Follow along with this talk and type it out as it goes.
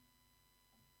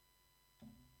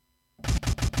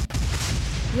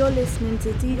You're listening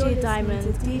to DJ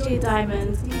Diamond, DJ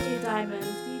Diamond, DJ Diamond,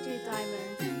 DJ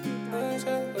Diamond.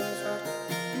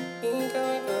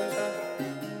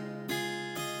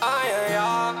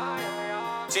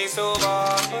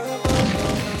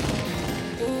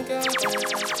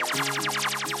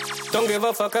 Don't give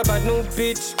a fuck about no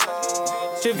bitch.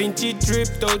 Vinci drip,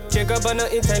 don't check about no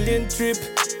Italian trip.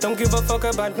 Don't give a fuck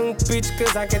about no bitch,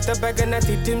 cause I get the bag and I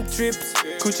take them trips.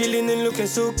 Gucci linen looking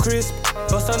so crisp.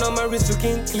 Bust on my wrist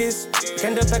looking crisp.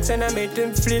 Can the backs and I made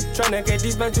them flip. Tryna get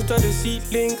these bands to the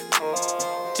ceiling.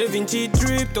 Vinci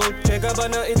drip, don't check about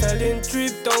no Italian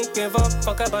trip. Don't give a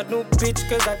fuck about no bitch,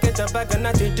 cause I get the bag and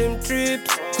I take them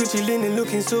trips. Gucci linen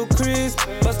looking so crisp.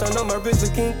 Bust on my wrist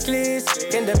looking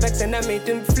crisp. Can the backs and I made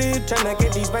them flip. Tryna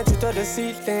get these bands to the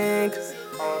ceiling.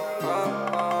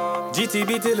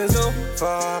 GTB tilling so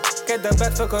far. Get the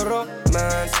back for a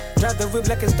romance. Drive the whip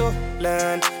like it's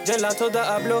stolen. Gelato the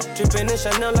Ablo. Dripping in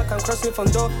Chanel like I'm crossing from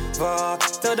Dover.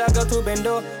 Tell that girl to bend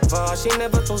over. She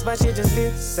never talks back, she just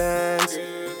listens.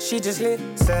 She just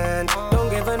listens. Don't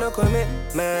give her no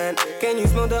commitment. Can you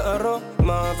smell the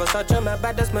aroma? Versace my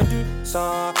bad, that's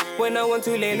Medusa. When I want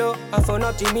to lay low, I phone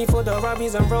up Jimmy for the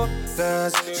Robbies and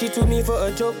Rovers. She took me for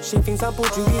a joke. She thinks I'm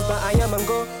Portuguese, but I am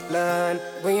Angolan.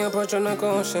 When you approach on the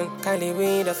ocean, Kylie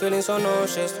weed, I feeling so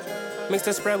nauseous. Mix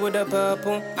the spread with the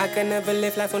purple. I can never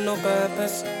live life for no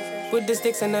purpose. With the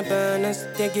sticks and the burners,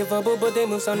 they give up, but they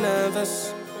move so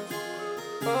nervous.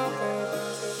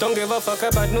 Don't give a fuck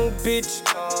about no bitch.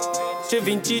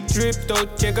 Vinci drip,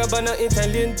 don't check about no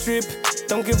Italian trip.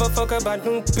 Don't give a fuck about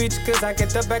no bitch, cause I get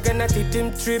the bag and I take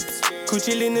them trips.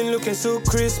 Gucci linen looking so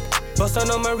crisp. Bust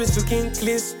on my wrist looking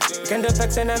crisp. Can the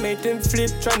packs and I made them flip.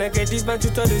 Tryna get these bands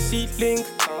to the ceiling.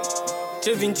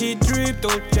 Vinci drip,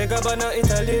 don't check about no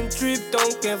Italian trip.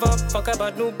 Don't give a fuck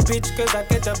about no bitch, cause I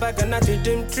get the bag and I take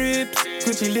them trips.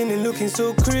 Gucci linen looking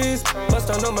so crisp. Bust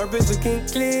on my wrist looking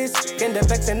crisp. Can the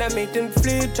packs and I made them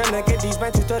flip. Tryna get these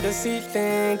bands to the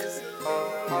ceiling.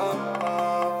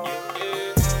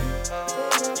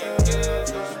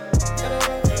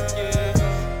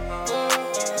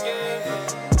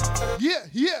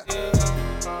 Yeah.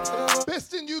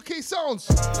 Best in UK sounds.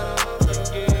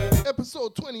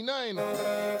 Episode 29.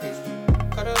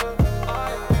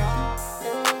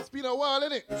 It's been a while,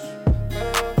 innit?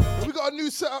 We got a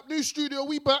new setup, new studio,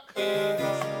 we back.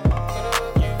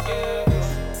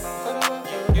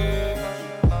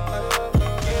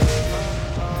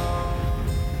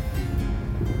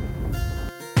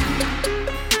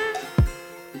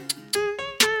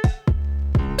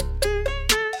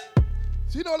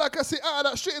 So you know, like I say, out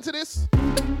of that, straight into this.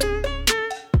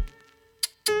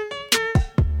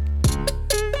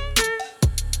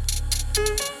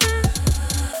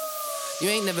 You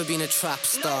ain't never been a trap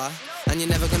star, and you're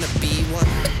never gonna be one.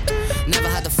 Never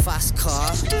had a fast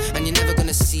car, and you're never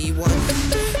gonna see one.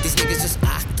 These niggas just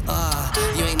act,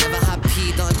 you ain't never had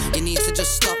P done. You need to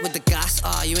just stop with the gas,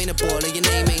 you ain't a baller, your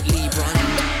name ain't LeBron.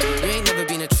 You ain't never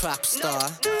been a trap star,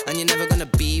 and you're never gonna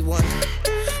be one.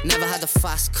 Never had a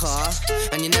fast car,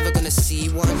 and you're never gonna see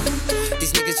one.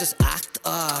 These niggas just act,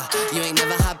 you ain't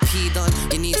never had P done.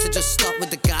 You need to just stop with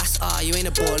the gas, you ain't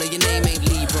a baller, your name ain't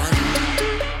LeBron.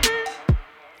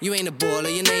 You ain't a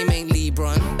baller, your name ain't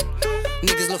LeBron.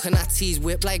 Niggas looking at T's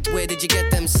whip like, where did you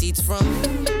get them seats from?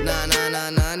 Nah,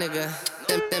 nigga.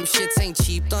 Them shits ain't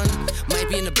cheap done. Might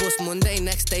be in the bus Monday,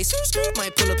 next day,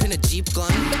 might pull up in a Jeep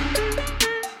gun.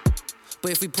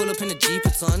 But if we pull up in a Jeep,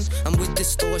 it's on. I'm with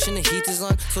distortion, the heat is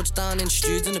on. Touchdown in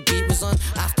studs and the beat was on.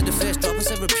 After the first drop, I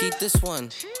said repeat this one.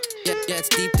 Yeah, it's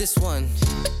deep this one.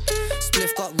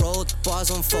 Spliff got rolled, bars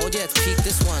unfold, yeah, it's peak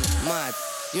this one. Mad.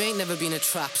 You ain't never been a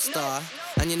trap star,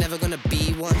 and you're never gonna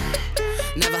be one.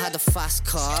 Never had a fast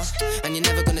car, and you're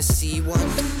never gonna see one.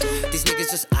 These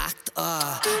niggas just act,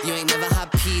 you ain't never had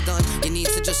P done. You need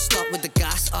to just stop with the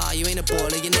gas, you ain't a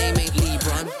baller, your name ain't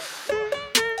LeBron.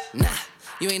 Nah,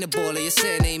 you ain't a baller, your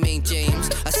surname ain't James.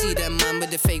 I see them man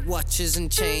with the fake watches and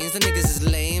chains, the niggas is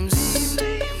lames.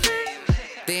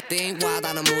 They ain't wild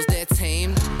animals, they're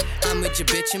tame. I'm with your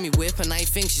bitch and me whip, and I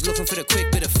think she's looking for the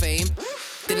quick bit of fame.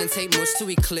 Didn't take much till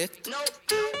we clicked.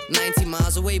 90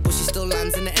 miles away, but she still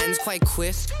lands in the ends quite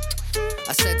quick.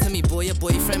 I said to me, boy, your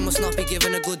boyfriend must not be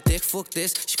giving a good dick. Fuck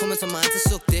this. She coming to mine to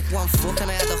suck dick. One fuck and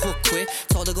I had the hook quick.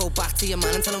 Told her go back to your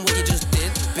man and tell him what you just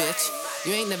did, bitch.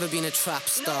 You ain't never been a trap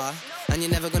star, and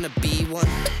you're never gonna be one.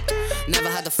 Never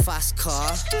had a fast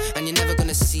car, and you're never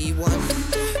gonna see one.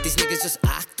 These niggas just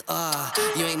act,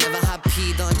 you ain't never had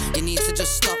P done. You need to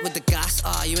just stop with the gas,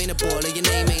 you ain't a baller, your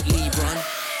name ain't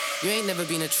LeBron. You ain't never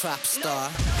been a trap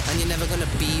star, and you're never gonna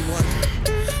be one.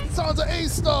 Sounds an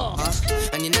A-star.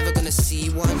 And you're never gonna see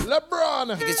one.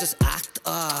 LeBron. Niggas just act,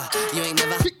 You ain't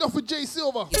never kicked off with J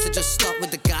Silver. used to just stop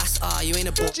with the gas, you ain't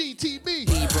a boy. GTB.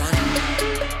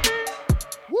 Lebron.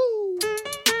 Woo!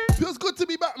 Feels good to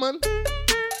be back, man.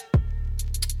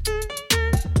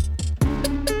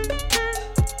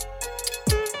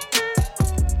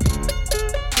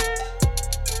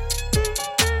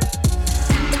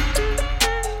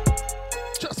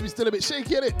 Trust me, still a bit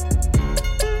shaky, ain't it?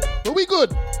 But we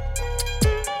good.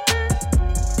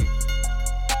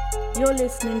 You're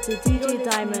listening to DJ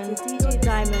Diamond. DJ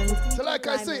Diamond. So like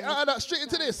I say, out of that, straight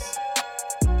into this.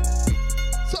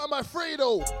 Something by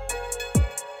Fredo.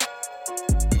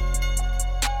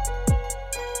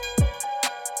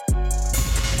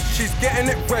 She's getting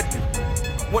it ready.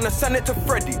 Wanna send it to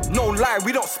Freddy. No lie,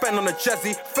 we don't spend on a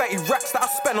Jezzy. 30 racks that I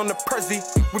spend on the Prezi.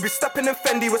 We be stepping in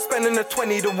Fendi, we're spending the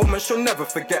 20. The woman, she'll never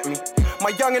forget me.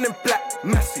 My youngin' in black,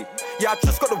 messy. Yeah, I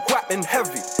just got the whap in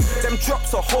heavy. Them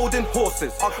drops are holding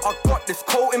horses. I got this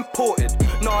coat imported.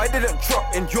 No, I didn't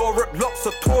drop in Europe. Lots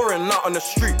of touring out on the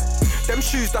street. Them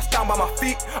shoes that's down by my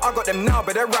feet, I got them now,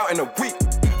 but they're out in a week.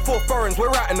 4 foreigns,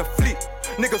 we're out in the fleet.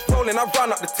 Niggas rolling, I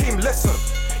run up the team, listen.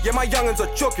 Yeah, my young'uns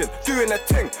are jogging, doing their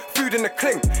thing, food in the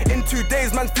cling. In 2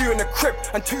 days, man's viewing the crib,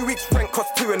 and 2 weeks rent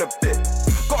cost 2 and a bit.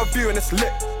 Got a view and it's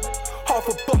lit. Half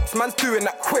a box, man's doing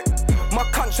that quick. My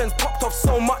conscience popped off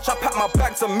so much, I packed my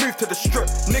bags and moved to the strip.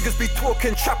 Niggas be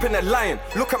talking, trapping and lying.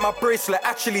 Look at my bracelet,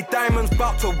 actually diamonds.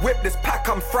 Bout to whip this pack,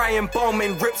 I'm frying.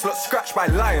 Balmain rips, look scratched by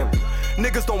lion.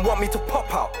 Niggas don't want me to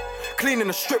pop out. Cleaning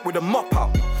the strip with a mop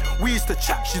out. We used to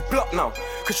chat, she's blocked now.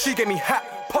 Cause she gave me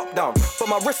hat, pop down. But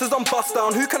my wrist is on bust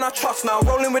down, who can I trust now?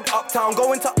 Rolling with Uptown,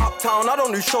 going to Uptown. I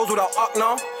don't do shows without Uck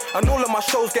now. And all of my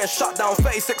shows getting shut down.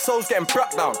 36 souls getting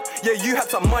bracked down. Yeah, you had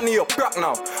some money, you're brack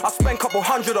now. I spend couple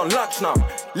hundred on lunch now.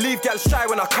 Leave gal shy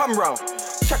when I come round.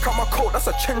 Check out my coat, that's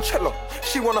a chinchilla.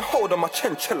 She wanna hold on my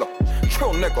chinchilla.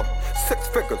 Chill nigga, 6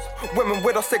 figures. Women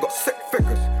with us, they got 6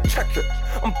 figures. Check it,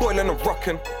 I'm boiling and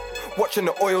rocking. Watching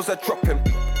the oils, they're dropping.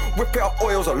 Whip it up,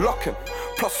 oils are locking.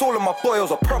 Plus all of my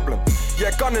boils are problem.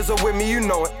 Yeah, gunners are with me, you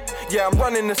know it. Yeah, I'm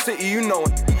running the city, you know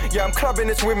it. Yeah, I'm clubbing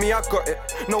this with me, I got it.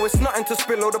 No, it's nothing to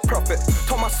spill all the profit.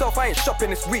 Told myself I ain't shopping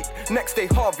this week. Next day,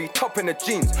 Harvey, top in the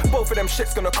jeans. Both of them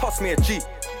shit's gonna cost me a G.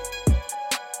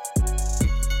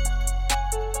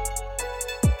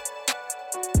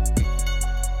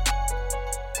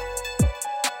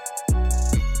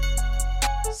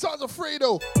 Sounds of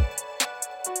Fredo.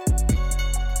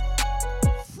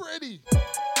 Freddy.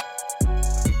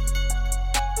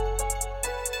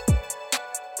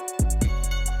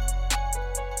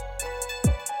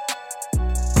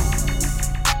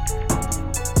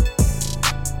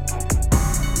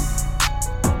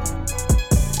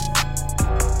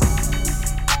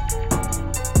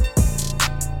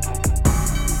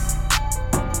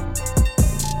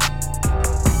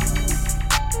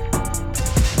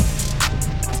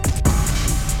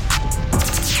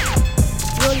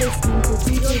 Listening to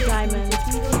DJ Diamond,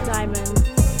 DJ Diamond,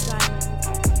 DJ Diamond.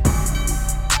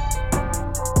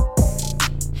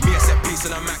 Me, I set pace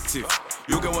and I'm active.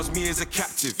 Your girl wants me as a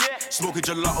captive. Smoking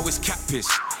gelato is cat piss.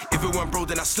 If it weren't bro,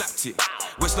 then I slapped it.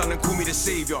 West London call me the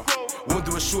savior. Won't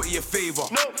do a shorty a favor.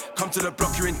 Come to the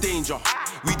block, you're in danger.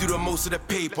 We do the most of the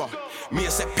paper. Me, I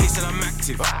set pace and I'm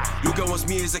active. Your girl wants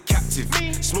me as a captive.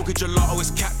 Smoking gelato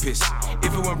is cat piss.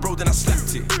 If it weren't bro, then I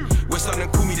slapped it. West London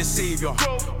call me the savior.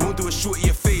 Won't do a shorty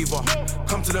a favor.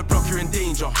 Come to the block, you're in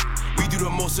danger. We do the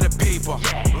most of the paper.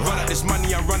 Run out this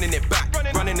money, I'm running it back.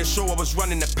 Running the show, I was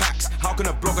running the packs. How can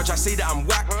a blogger try say that I'm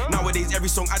whack? Nowadays, every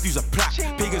song I do's a plaque.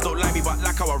 Pagans don't like me, but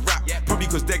like how I rap. Probably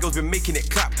cause their girls been making it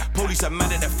clap. Police are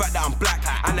mad at the fact that I'm black.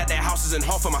 And that their houses in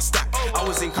half of my stack. I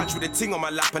was in country with a ting on my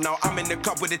lap. And now I'm in the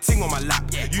club with a ting on my lap.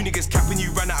 You niggas capping,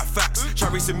 you ran out of facts. Try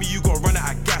racing me, you gon' run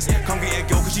out of gas. Come get a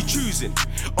girl cause she choosing.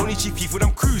 Only cheap people when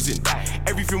I'm cruising.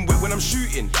 Everything wet when I'm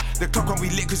shooting. The clock won't be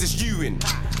lit cause it's you in.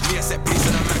 Me, I set pace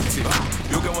and I'm active.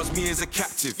 Your girl wants me as a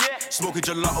captive. Smoking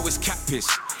gelato is cat piss.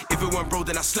 If it weren't bro,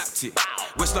 then I slapped it.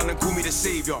 West London call me the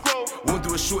savior. Won't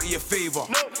do a shorty a favor.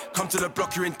 Come to the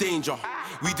block, you're in danger.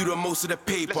 We do the most of the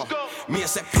paper. Me, I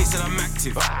set pace and I'm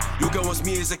active. Your girl wants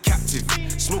me as a captive.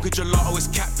 Smoking gelato is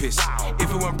cat piss. If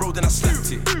it weren't bro, then I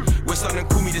slapped it. West London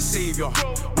call me the savior.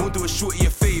 Won't do a shorty a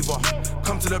favor.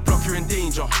 Come to the block, you're in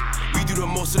danger. We do the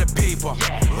most of the paper.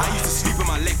 I used to sleep in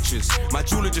my lectures. My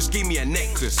jeweler just gave me a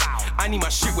necklace. I need my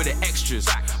shit with the extras.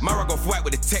 My rug off white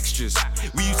with the textures.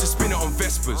 We used to spin it on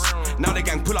Vespers. Now the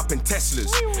gang pull up in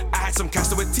Teslas. I had some cats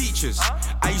that were teachers.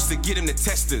 I used to get them the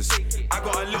testers. I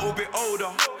got a little bit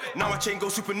older. Now my chain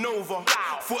goes supernova.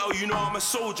 Foot you know I'm a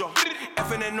soldier.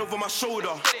 FNN over my shoulder.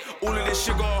 All of this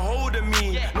shit got a hold of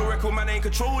me. No record man ain't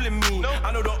controlling me.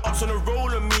 I know the ops on the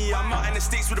roll of me. I'm out in the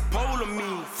States with a pole on me.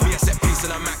 Me, I set pace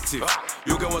and I'm active.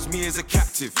 Your girl wants me as a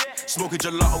captive. Smoking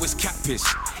gelato is cat piss.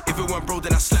 If it weren't bro,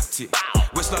 then I slapped it.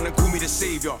 West London call me the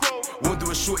savior. Won't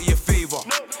do a shorty a favor.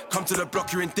 Come to the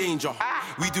block, you're in danger.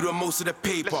 We do the most of the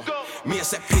paper. Me, I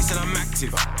set pace and I'm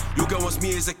active. Your girl wants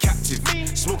me as a captive.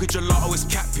 Smoking gelato is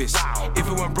cat piss. If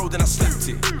it weren't bro, then I slapped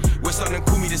it. West London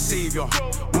call me the savior.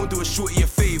 Won't do a shorty a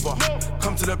favor.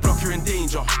 Come to the block, you're in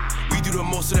danger. We do the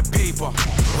most of the paper.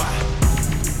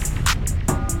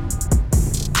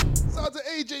 Shout out to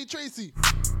AJ Tracy.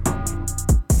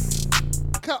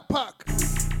 Cat Pack.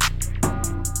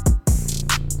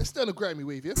 It's still a Grammy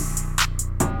wave, yeah?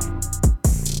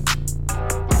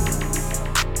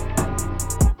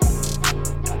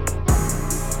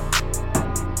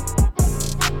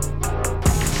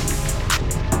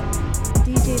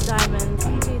 DJ Diamond,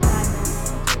 DJ Diamond.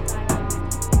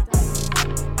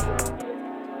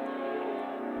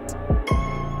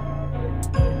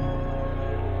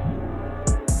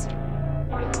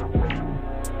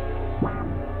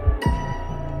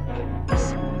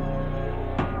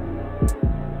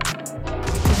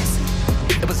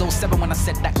 It was 07 when I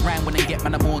said that grind wouldn't get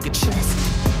man a mortgage.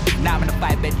 Now I'm in a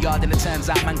 5-bed yard and it turns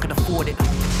out man could afford it.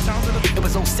 It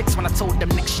was 06 when I told them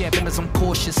next year members I'm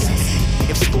cautious.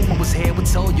 If Stormer was here, would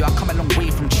tell you I come a long way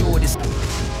from Jordis.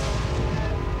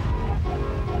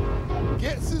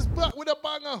 Gets his back with a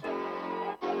banger.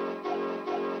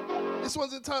 This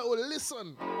one's entitled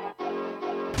Listen.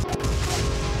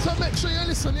 So make sure you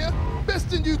listen, yeah?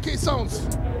 Best in UK sounds.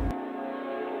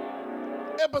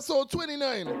 Episode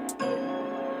 29.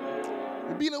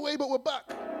 We've been away, but we're back.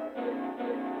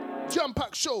 Jam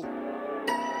Pack Show.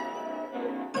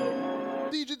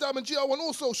 DJ Diamond GR on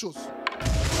all socials.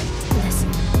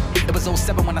 It was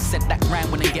 07 when I said that grind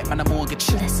wouldn't get man a mortgage.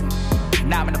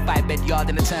 Now I'm in a 5-bed yard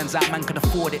and it turns out man could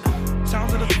afford it.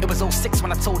 It was 06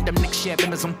 when I told them next year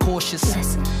members I'm cautious.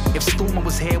 If Stormer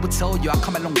was here, would tell you I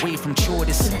come a long way from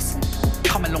Jordis.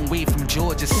 Come a long way from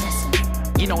Georges.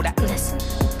 You know that.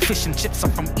 Fish and chips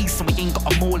are from East and we ain't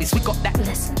got a Morley's. We got that.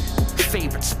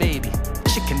 Favorites, baby.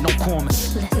 Chicken, no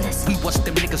corners. We watch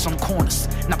them niggas on corners.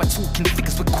 Now we're talking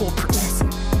figures with corporates.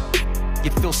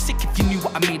 You'd feel sick if you knew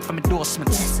what I made from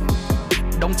endorsements.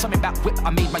 Don't tell me about whip, I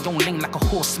made my own lane like a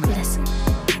horseman.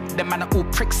 Them man are all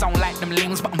pricks, I don't like them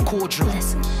lanes, but I'm cordial.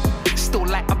 Still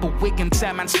light up a wig and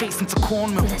turn man's face into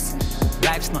cornmeal.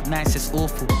 Life's not nice, it's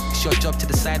awful. It's your job to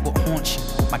decide what haunts you.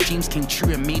 My dreams came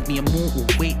true and made me immortal.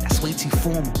 Wait, that's way too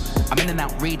formal. I'm in and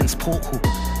out Raiden's porthole.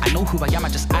 I know who I am, I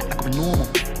just act like I'm normal.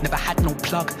 Never had no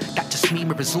plug, that just made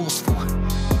me resourceful.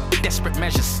 Desperate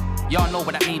measures, y'all know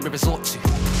what I made me resort to.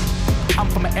 I'm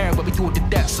from an era where we do all the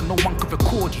dirt so no one could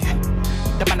record you.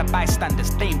 The man are bystanders,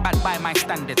 they ain't bad by my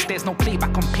standards. There's no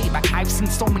playback on payback. I've seen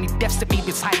so many deaths that made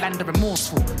this Highlander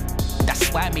remorseful. That's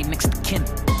why I made next to kin.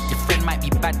 Your friend might be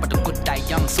bad, but the good die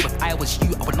young. So if I was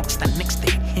you, I would not stand next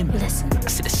to him. I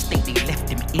see the state they left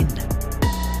him in.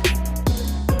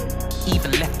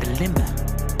 Even left the limb.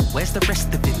 Where's the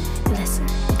rest of him?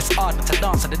 It's hard not to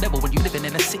dance to the devil when you're living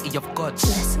in a city of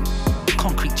gods.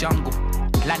 Concrete jungle.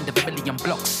 Land of a million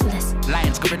blocks.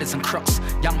 Lions, gorillas and crocs.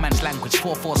 Young man's language,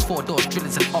 4 fours, 4 doors,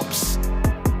 drillers and ops.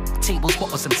 Tables,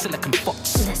 bottles and silicon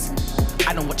fox.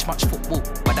 I don't watch much football,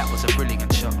 but that was a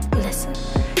brilliant shot.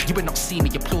 You would not see me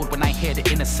applaud when I hear the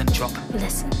innocent drop.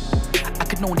 I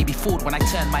could only be fooled when I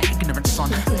turn my ignorance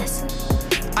on.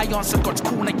 I answer God's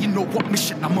call, now you know what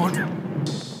mission I'm on.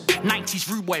 90s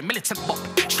rude boy, militant bop.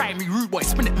 Try me rude boy,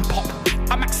 spin it and pop.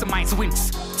 I maximize wins,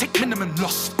 take minimum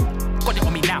loss. Got it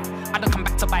on me now. I don't come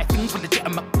back to buy things with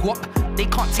legitimate guap. They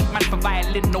can't take man for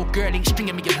violin, no girl ain't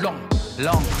stringing me along.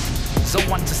 Long. Zone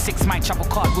 1 to 6, my travel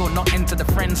card will not enter the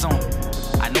friend zone.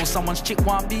 I know someone's chick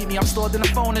won't beat me, I'm stored in the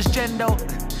phone as Gendo.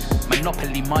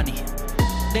 Monopoly money,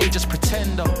 they just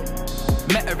pretend though.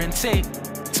 Met her in Tate,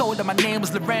 told her my name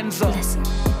was Lorenzo.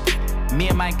 Me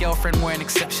and my girlfriend were an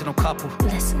exceptional couple.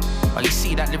 Oh, you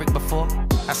see that lyric before?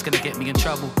 That's gonna get me in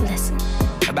trouble.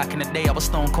 Back in the day I was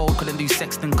stone cold, couldn't do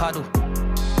sex and cuddle.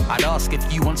 I'd ask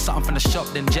if you want something from the shop,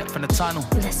 then jet from the tunnel.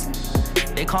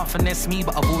 They can't finesse me,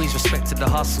 but I've always respected the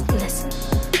hustle.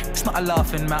 It's not a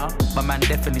laughing matter, but man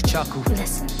definitely chuckle.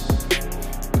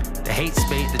 The hate's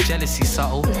bait, the jealousy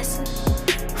subtle.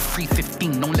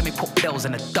 315, don't let me put bells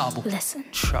in a double.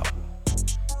 Trouble.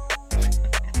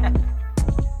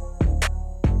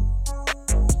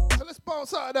 So let's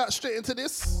bounce out of that straight into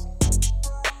this.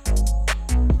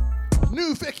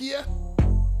 New Fecky, yeah?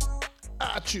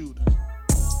 Attitude.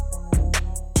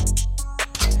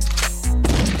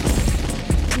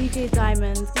 DJ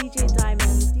Diamond, DJ Diamond,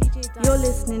 DJ Diamond. You're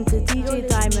listening to DJ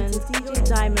Diamond, DJ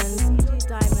Diamond, DJ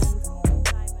Diamond.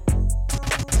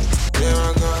 Yeah,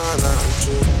 I got all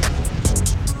attitude.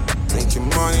 Making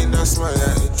money, that's my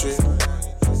attitude.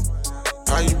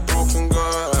 Are you broken,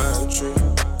 got attitude?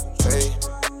 Hey,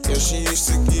 yeah, she used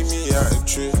to give me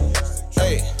attitude.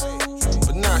 Hey,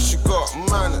 but now she got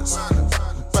manners.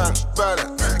 Bank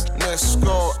balance. Let's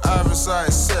go, either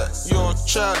side set. Your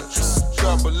challenge.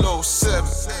 007.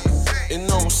 In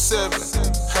 07,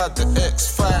 had the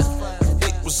X5.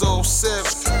 It was 07.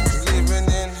 Living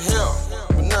in hell,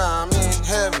 but now I'm in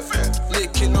heaven.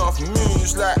 Licking off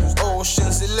moons like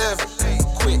Ocean's 11.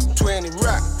 Quick 20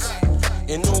 racks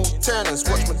in all tenants.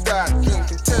 Watch my dad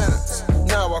drinking tenants.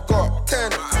 Now I got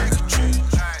tenants.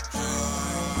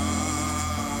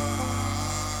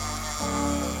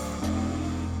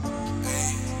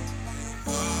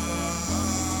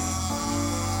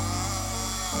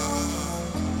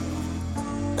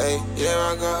 Hey, yeah,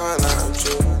 I got an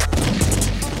attitude.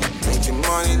 Making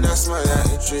money, that's my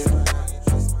attitude.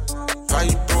 Are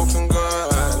you broken,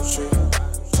 got attitude?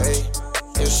 Hey,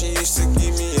 yeah, she used to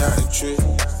give me attitude.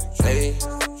 Hey,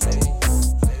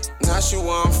 now she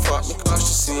wanna fuck me cause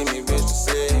she see me with the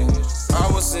thing.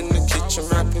 I was in the kitchen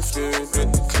wrapping food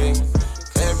with the clean.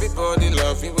 Everybody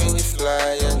love you when you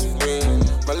fly and you win.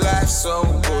 My life's so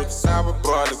good, now my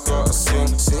brother gotta sing.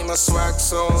 See my swag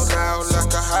so loud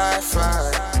like a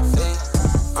hi-fi. Hey,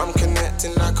 I'm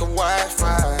connecting like a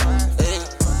Wi-Fi. Hey,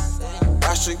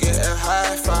 I should get a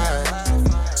high five.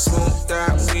 Smoke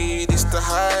that weed, it's the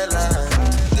highlight.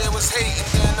 There was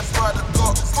hating, then the brother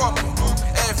got popping.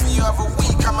 Every other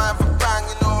week I'm either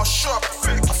banging or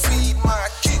shopping. I feed my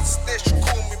kids, they should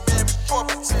call me Mary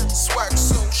Poppins. Swag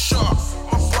so sharp,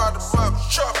 my brother rub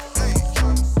chopping.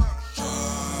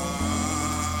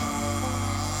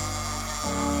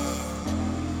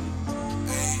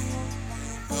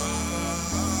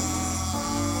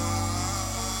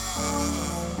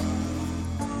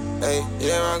 Hey,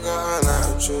 yeah, I got an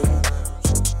attitude.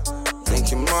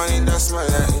 Making money, that's my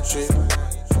attitude.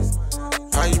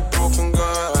 Are you broken,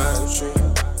 got attitude?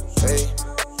 Hey,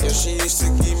 yeah, she used to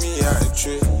give me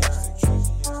attitude.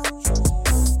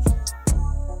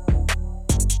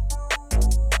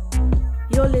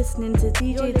 You're listening to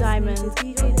DJ Diamond,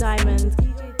 DJ Diamond,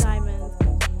 DJ Diamond.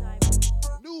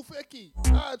 New Fecky,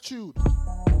 attitude.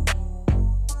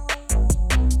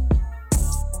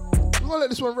 We're gonna let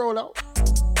this one roll out.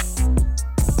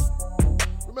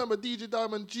 Remember DJ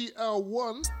Diamond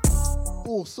GL1,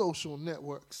 all social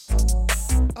networks.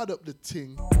 Add up the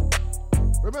ting.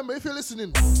 Remember, if you're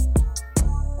listening,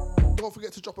 don't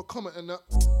forget to drop a comment on that.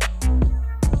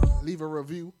 Leave a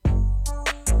review.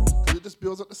 Because it just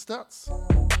builds up the stats.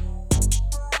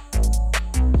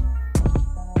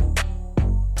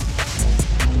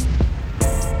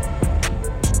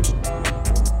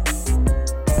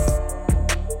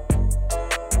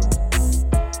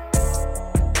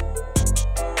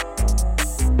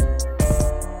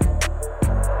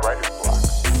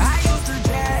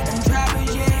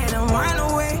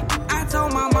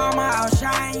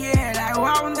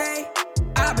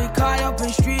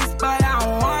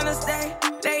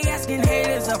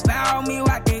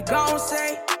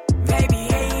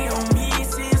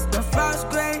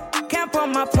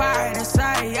 My pride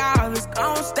inside, I always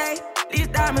gon' stay. These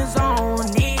diamonds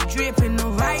on, need dripping the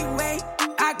right way.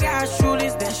 I got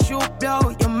shooters that shoot,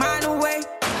 blow your mind away.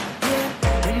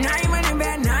 Yeah, and now you running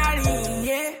back naughty,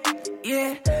 yeah,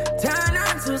 yeah. Turn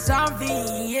on to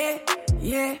something, yeah,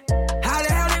 yeah. How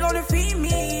the hell they gonna feed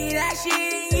me? That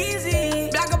shit ain't easy.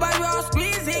 Black about you all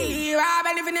squeezy. Rob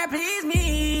anything that please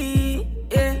me,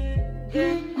 yeah,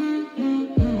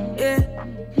 yeah.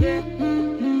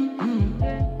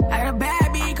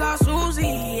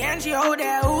 And she hold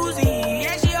that Uzi,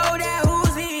 yeah, she hold that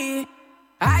Uzi.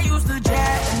 I used to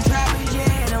jet and travel,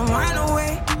 jet and run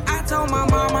away. I told my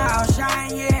mama I'll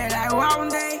shine, yeah, like one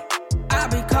day. I'll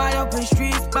be caught up in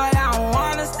streets, but I don't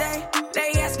wanna stay.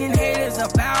 They asking haters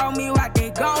about me, what they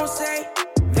gon' say.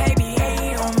 Baby,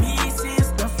 hate on me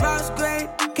since the first grade.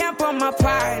 Can't put my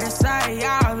pride aside,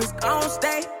 I always gon'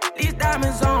 stay. These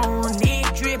diamonds on, need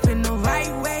dripping the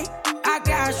right way. I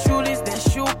got shooters that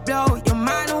shoot, blow your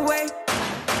mind away.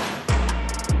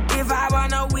 If I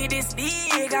run up with this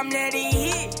stick, I'm letting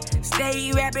hit.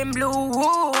 Stay rapping blue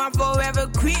wool, I'm forever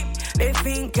creep. They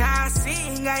think I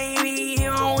sing, I ain't really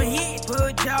on hit.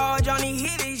 Put George on the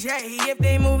hitters, yeah, if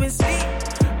they moving sleep.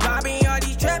 Robbing all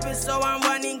these trappers, so I'm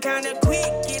running kinda quick.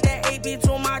 Get that AP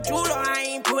to my jeweler, I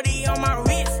ain't put it on my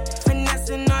wrist.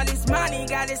 Finessing all this money,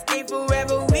 gotta stay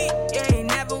forever with. Yeah, ain't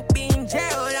never been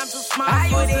jailed, I'm too smart. I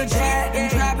used to jet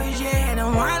and trap a jet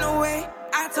and run away.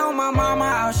 I told my my mama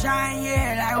I'll shine,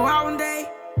 yeah, like one day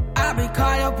I'll be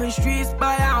caught up in streets,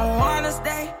 but I don't wanna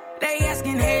stay. They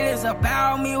asking haters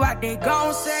about me, what they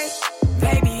gon' say.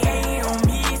 Baby, ain't on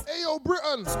me. Hey, yo,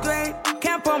 Britain. It's great.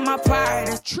 Can't put my pride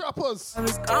as trappers.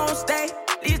 It's gon' stay.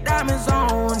 These diamonds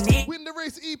on me. Win the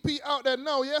Race EP out there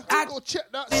now, yeah? Go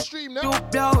check that stream now. You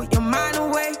blow your mind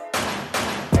away.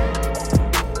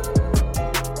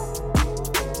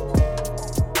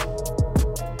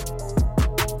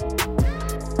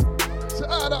 So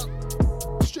add up.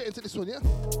 Straight into this one, yeah?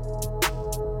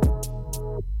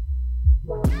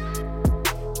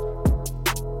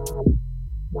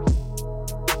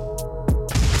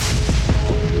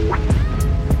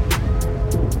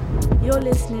 You're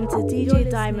listening to DJ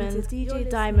Diamond, DJ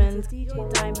Diamond,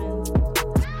 DJ Diamond.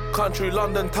 Country,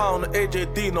 London town,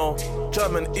 AJ Dino,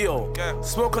 German EO.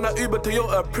 Smoking that Uber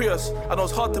Toyota Prius, and it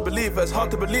was hard to believe. It's hard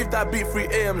to believe that Beat 3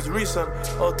 AM's recent.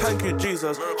 Oh, thank you,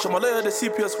 Jesus. Show my layer the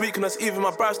CPS weakness, even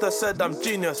my barrister said I'm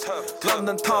genius.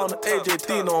 London town, AJ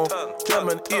Dino,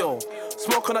 German EO.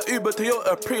 Smoking that Uber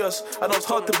Toyota Prius, and it was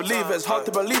hard to believe. It's hard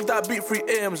to believe that Beat 3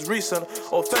 AM's recent.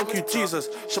 Oh, thank you, Jesus.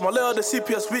 Show my layer the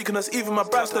CPS weakness, even my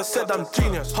barrister said I'm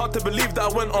genius. Hard to believe that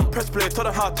I went on press play, told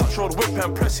them how I touch road, whip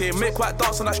and press here. Make white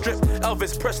dance on that strip,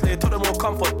 Elvis Presley, told them all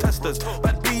come for testers.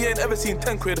 But B ain't ever seen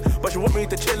 10 quid, but you want me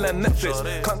to chill and Netflix.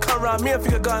 Can't come around me and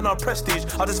think you're going on prestige,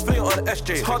 I just fling it on SJ.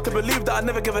 It's hard to believe that I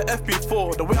never give an F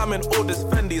before, the way I'm in all this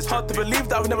Fendi. It's hard to believe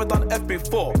that I've never done F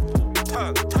before.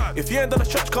 If you ain't done a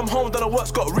stretch, come home, then the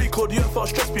work's got recalled, you ain't felt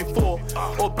stressed before.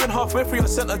 Or been halfway through your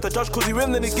sentence, the judge calls you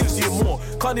in, then he gives you more.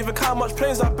 Can't even count how much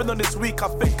planes I've been on this week, I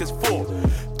think it's 4.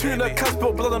 2 in the can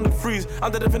spilt blood on the freeze,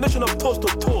 and the definition of toast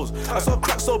of toes. I saw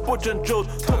cracks so budge and Joes,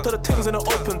 talk to the things in the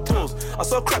open toes. I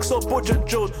saw cracks so budge and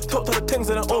Joes, talk to the things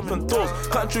in the open toes.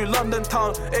 Country, London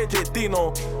town, AJ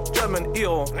Dino, German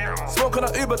EO. Smoking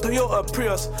an Uber Toyota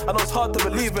Prius, and it's hard to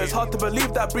believe it. It's hard to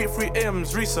believe that Beat 3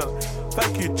 AM's recent.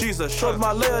 Thank you, Jesus. Showed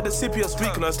my layer the CPS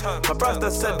weakness. My brother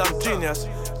said I'm genius.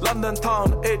 London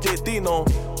town, AJ Dino,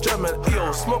 German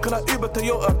EO. Smoking an Uber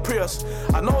Toyota Prius.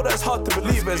 I know that's hard to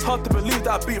believe it. It's hard to believe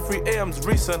that Beat 3 AM's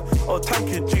recent. Oh, thank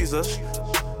you, Jesus.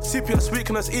 CPS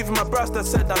weakness, even my brother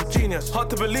said I'm genius. Hard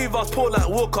to believe I was poor like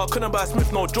Walker, couldn't buy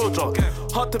Smith, no Georgia.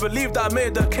 Hard to believe that I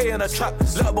made a K in a trap.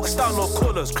 Letterbox down, no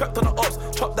callers. Crept on the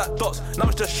odds, chopped that dots. Now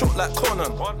it's just short like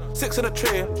Conan. 6 in a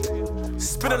tray,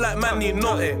 spinning like Manny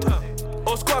Naughty.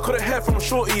 Oh, squad couldn't hear from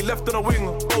Shorty, left on a wing,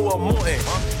 oh, I'm Morty.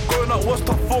 Growing up was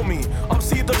tough for me. I'm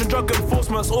sea dodging drug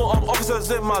enforcement, all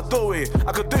officers in my doorway.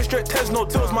 I could do straight tests, no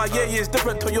deals, my yeah is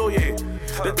different to your yeah.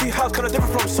 The T-house kinda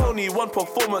different from Sony, 1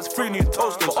 performance, 3 new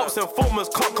toasters. But ops and formers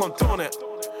can't condone it.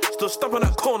 Still stuck in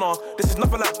that corner, this is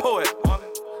nothing like poet.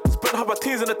 Spent half my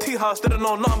teens in the tea-house, didn't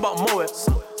know nothing about Moet.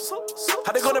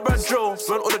 How they gonna brand drill,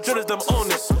 when all the drillers them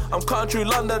own it. I'm cutting through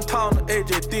London town,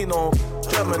 AJ Dino,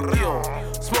 German EO.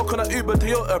 Smoking an Uber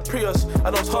Toyota Prius,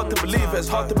 and it's hard to believe it. It's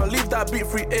hard to believe that Beat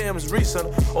 3 AM's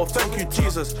recent. Oh, thank you,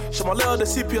 Jesus. Show my little the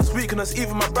CPS weakness,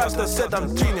 even my brother said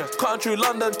I'm genius. Cutting through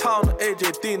London town,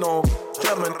 AJ Dino,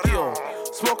 German EO.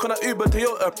 Smoking an Uber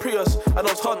Toyota Prius, and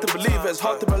it's hard to believe it. It's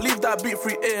hard to believe that Beat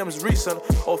 3 AM's recent.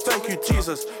 Oh, thank you,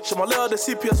 Jesus. Show my little the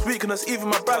CPS weakness, even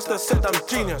my brother said I'm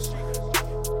genius.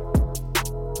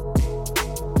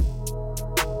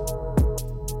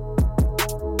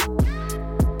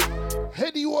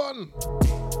 Heady one.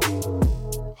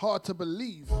 Hard to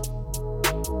believe.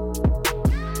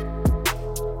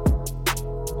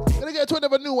 Gonna get to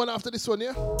another new one after this one,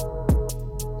 yeah?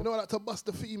 You know I like to bust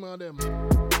the female them.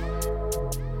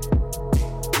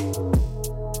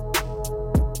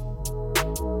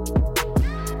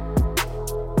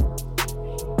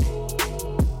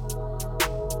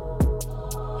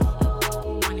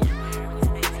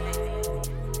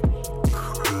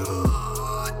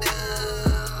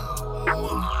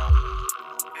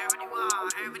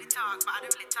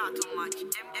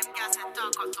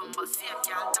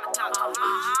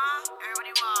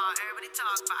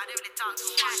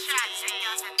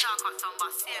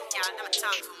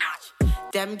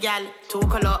 Them gal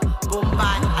talk a lot, boom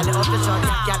bye, I let off the shot.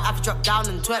 Gal have to drop down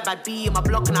and twerk by B in my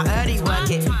block and I early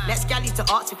work it. Next gal used to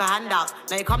ask me for handouts.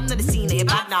 Now you come to the scene, you're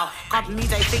back now. Couple me,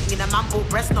 they think me, the man bought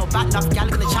breast, no back enough. Gal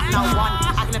gonna chat now 1.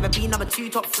 I can never be number 2,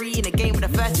 top 3 in the game with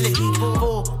the first to the league.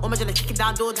 4, almost gonna kick it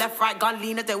down doors, left, right, gun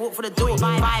lean as they walk for the door.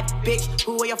 5, bitch,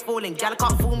 who are you fooling? Gal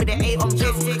can't fool me, they 8 on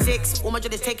piss. 6, almost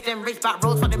gonna take them rich back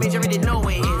roads, but the major really know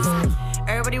where it is.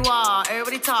 Everybody walk,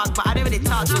 everybody talk, but I don't really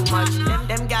talk too much.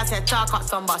 Them guys said talk out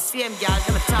some, but see them guys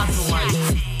gonna talk too much.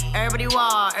 Everybody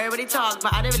walk, everybody talk,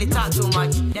 but I don't really talk too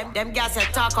much. Them guys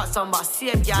said talk out some, but see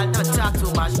them girl never talk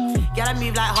too much. Girl I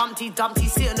move like Humpty Dumpty,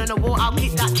 sitting on the wall, I'll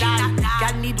kick that down.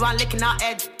 Girl need one licking out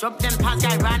head, drop them pants,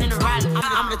 guy round and around.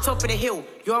 I'm at the top of the hill,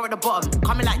 you're at the bottom,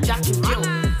 coming like Jack and Jill.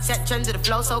 Set trends of the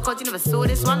flow, so cold you never saw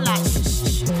this one like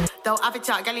shh. Don't have a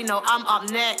chat, girl, you know I'm up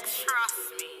next.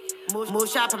 Move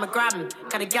sharp, I'm a grab him.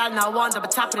 Got a gal now, one's up the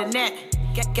top of the net.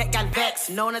 Get gal vexed,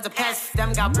 known as a pest.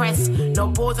 Them gal press. No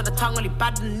balls on the tongue, only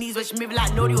bad on the knees, which move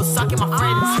like Nody was sucking my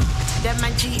friends. Them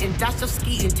man cheating, dash off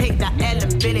skeeting, take that L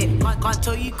and bill it. Can't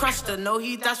tell you crushed her, know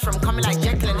he dash from coming like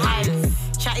Jekyll and Hyde.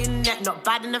 Chatting net, not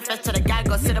bad in the fest, till the guy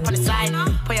go sit up on the side.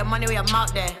 Put your money where your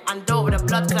mouth there, and door with a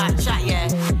blood clot chat, yeah.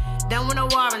 Then when I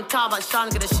war and talk about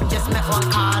Sean's gonna shit, just met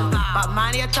one call. But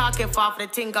man, you're talking far for the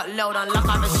thing got loud on lock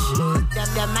on the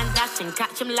shit. Them man dashing,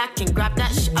 catch him lacking, grab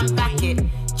that shit and back it.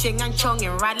 Ching and chonging,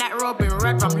 ride like Robin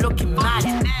Red from looking mad.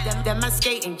 Them man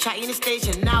skating, chatting the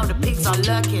station, now the pigs are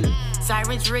lurking.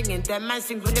 Sirens ringing, them man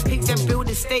sings when the pigs then build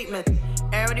a statement.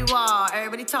 Everybody walk,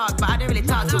 everybody talk, but I don't really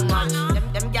talk too much.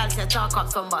 Them gals say talk up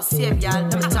some, but same gal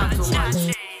never talk too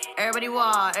much. Everybody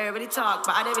walk, everybody talk,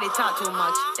 but I don't really talk too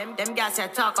much. Them guys say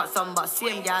talk up some, but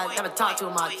same gal never talk too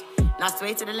much. Now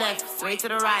sway to the left, sway to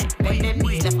the right, bend them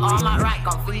knees, left arm out right,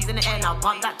 got freeze in the air, now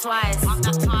bump that twice.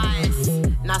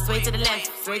 Now sway to the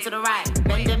left, sway to the right,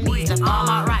 bend them knees, left arm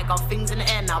out right, got things in the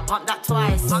air, now bump that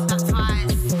twice.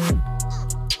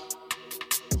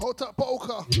 Hold up,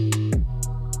 poker.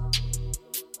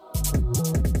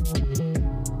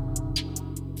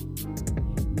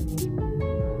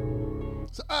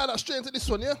 So that's straight into this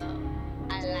one, yeah?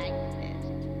 I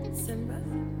like this. Simba,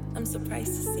 I'm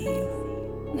surprised to see you.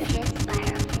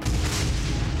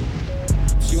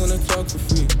 She wanna talk for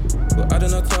free, but I do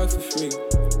not talk for free.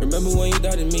 Remember when you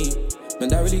doubted me? Man,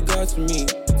 that really got to me.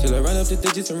 Till I ran up the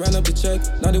digits and ran up the check.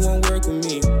 Now they won't work with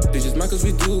me. They just mad cause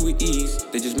we do it with ease.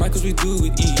 They just mad cause we do it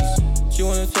with ease. She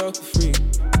wanna talk for free,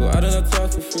 but I do not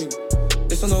talk for free.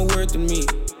 It's no worth to me.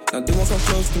 Now they won't come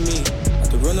close to me. I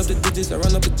had to run up the digits, I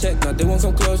run up the check. Now they won't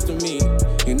come close to me.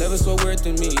 You never saw worth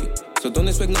in me, so don't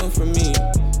expect nothing from me.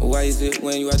 Why is it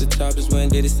when you at the top is when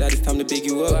they decide it's time to big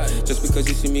you up? Just because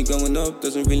you see me going up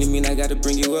doesn't really mean I gotta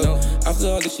bring you up.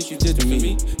 After all the shit you did to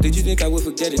me, did you think I would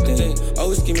forget it then?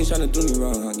 Always scheming, trying to do me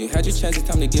wrong. You had your chance, it's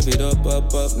time to give it up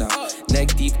now.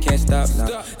 Neck deep, can't stop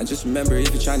now. And just remember, if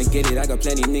you're trying to get it, I got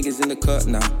plenty niggas in the cut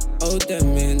now. Oh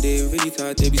damn man, they really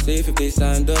thought they'd be safe if they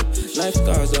signed up. Life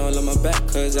scars all on my back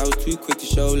cause I was too quick to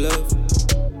show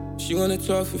love. She wanna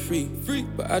talk for free,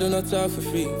 but I do not talk for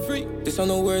free. This ain't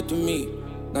no word to me.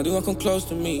 Now they won't come close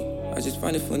to me. I just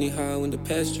find it funny how in the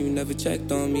past you never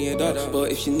checked on me at all.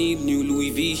 But if she need new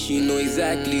Louis V, she know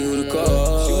exactly who to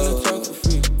call. She wanna talk for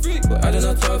free, but I do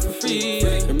not talk for free.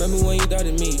 Remember when you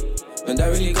doubted me? Man, that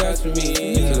really got to me.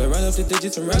 Till I ran up the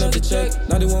digits and ran up the check.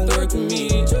 Now they won't work with me.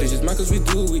 They just mad cause we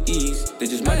do it with ease. They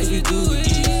just mad cause we do it with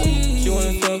ease. She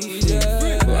wanna talk for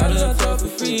free, but I do not talk for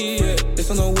free. This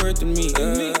ain't no word to me.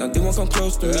 Now they won't come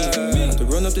close to me. I had to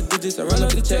run up the digits, I run up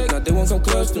the check. Now they won't come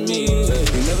close to me.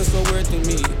 You never saw worth in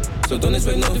me, so don't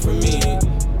expect nothing from me.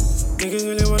 Niggas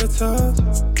really wanna talk.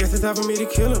 Guess it's time for me to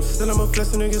kill him. Still I'm a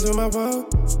blessing niggas with my wall.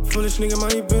 Foolish nigga,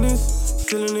 mind your business.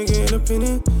 Still a nigga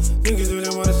independent. Niggas really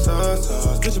wanna sauce.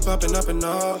 Bitch popping up and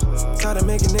all. Tired of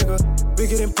making nigga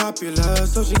bigger than popular.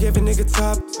 So she gave a nigga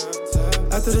top.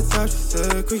 After the top, she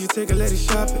said, could you take a lady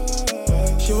shopping?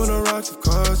 She wanna rocks, of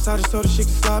course. I just told her she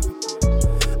could stop it.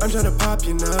 I'm tryna pop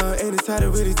you now. Ain't it time to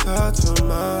really talk too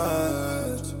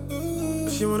much.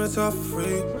 But she wanna talk for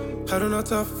free. I do not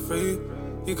talk for free.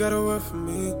 You gotta work for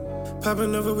me.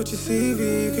 Popping over with your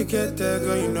CV, you could get that,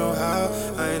 girl, you know how.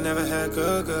 I ain't never had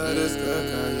good, that's good,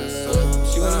 girl, you're so.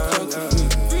 She wanna talk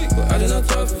for free, but I do not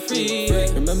talk for free.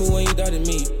 Remember when you doubted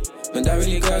me? Man, that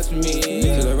really got to me.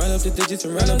 Till I ran up the digits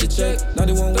and ran up the check. Now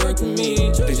they won't work with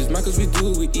me. They just mad cause we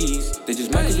do it with ease. They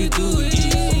just mad cause we do it with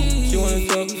ease. She wanna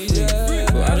talk for free,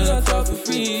 but I do not talk for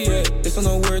free. This ain't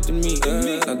no word to me.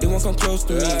 Now they won't come close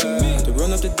to me. I had to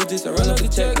run up the digits, I run up the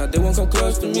check. Now they won't come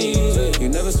close to me. You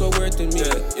never saw worth in me,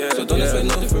 so don't expect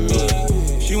nothing from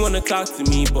me. She wanna talk to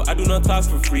me, but I do not talk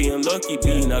for free. And lucky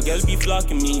B, now girls be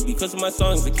flocking me because of my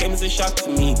songs. It came as a shock to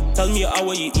me. Tell me how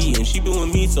you eat, and she been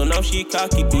with me, so now she a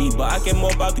cocky B. But I get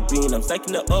more about the green. I'm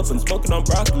stacking it up and smoking on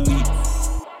broccoli.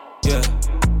 Yeah.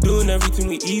 Doing everything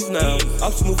with ease now.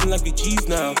 Ops moving like the G's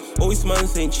now. Always smiling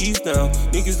saying cheese now.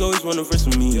 Niggas always wanna verse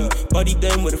with me. Body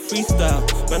them with a freestyle.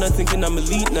 Man, I'm thinking I'm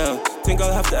elite now. Think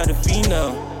I'll have to add a fee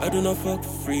now. I do not fuck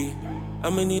for free.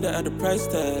 I'ma need her at the price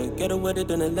tag. Get her wetter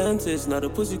than Atlantis. Now the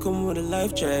pussy coming with a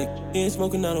life check. He ain't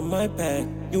smoking out of my pack.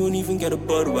 You won't even get a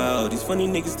bud wow. These funny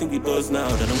niggas think we buzz now.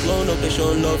 That I'm blowing up, they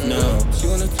showing love now. She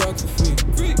wanna talk for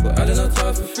free, but I do not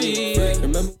talk for free.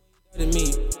 Remember to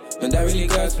me, and that really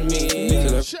got to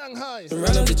me. Shanghai.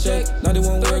 Ran up the check, now they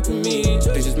won't work with me.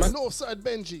 They just might Northside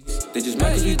Benji. They just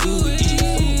might cause we do it.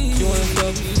 She wanna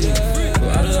talk for free,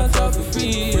 but I do not talk for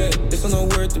free. This one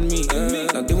not worth to me.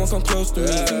 Now they won't come close to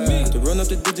me. To run up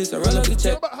the digits, I run up the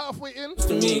check. About halfway in,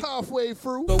 to me. halfway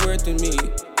through. Not worth to me.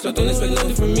 So don't expect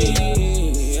nothing from me.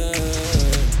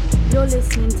 You're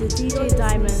listening to DJ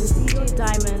Diamond, DJ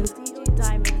Diamond, DJ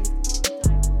Diamond.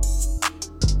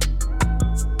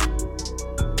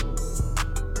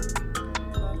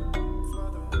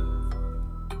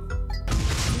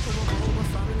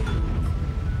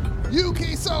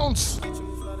 UK sounds.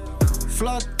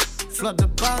 Flood the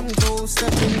bando,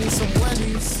 stepping in some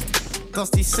wellies.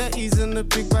 Dusty setties and the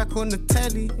big back on the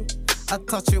telly. I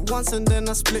touch it once and then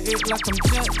I split it like I'm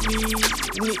Jet Li.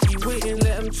 Nicky waiting,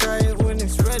 let him try it when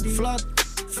it's ready.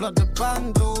 Flood the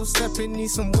bando, stepping in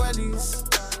some wellies.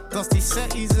 Dusty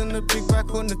setties and the big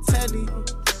back on the telly.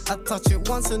 I touch it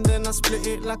once and then I split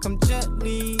it like I'm Jet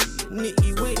Li.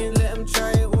 Nicky waiting, let him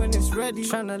try it when it's ready.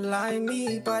 Tryna lie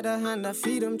me by the hand, I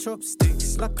feed him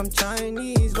chopsticks like I'm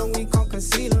Chinese. But we can't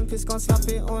conceal him, piss gon' slap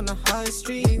it on the high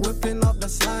street. Whipping up the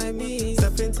slimy.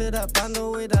 Step into that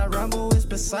bando with that Rambo is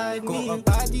beside me. Got a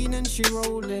baddie and she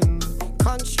rolling.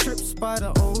 Punch trips by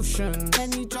the ocean.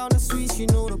 Any drown the sweets, you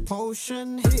know the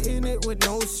potion. Hitting it with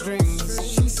no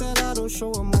strings. She said I don't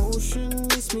show emotion.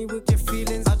 Miss me with your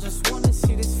feelings. I just wanna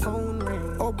see this phone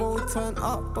ring. Oboe turn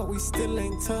up, but we still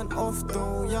ain't turned off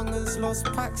though. Youngers lost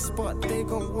packs, but they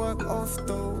gon' work off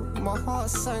though. My heart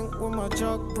sank when my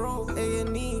jug broke.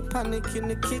 A&E, panic in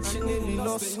the kitchen, nearly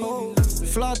lost hope.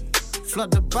 Flood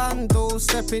the bando,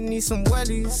 stepping in some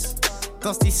wellies.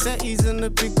 Dusty setties and the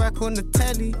big back on the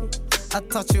telly. I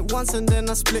touch it once and then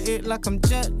I split it like I'm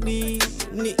Jet Li.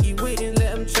 Nicky waiting,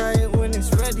 let him try it when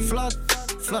it's ready.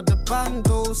 Flood the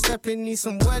bando, stepping in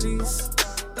some wellies.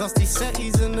 Dusty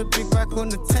setties and the big back on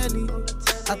the telly.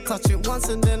 I touch it once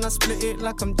and then I split it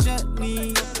like I'm Jet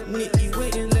Li. Nicky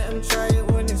waiting, let him try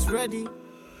it when it's ready.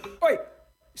 Oi,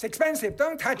 it's expensive,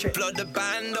 don't touch it. Flood the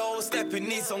bando, stepping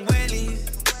in some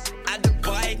wellies. At the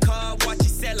bike car, watch it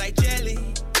set like jelly.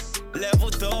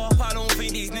 Leveled up, I don't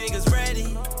think these niggas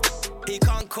ready. He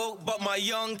can't cook, but my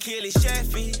young kill is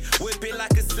chefy. Whip it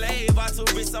like a slave, I so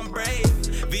rich, I'm brave.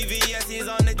 VVS is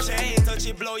on the chain, touch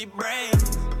it, blow your brain.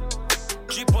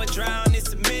 Drip or drown,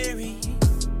 it's a Mary.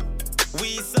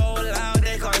 We so loud,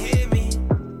 they can't hear me.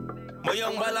 My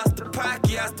young boy lost the pack,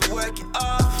 he has to work it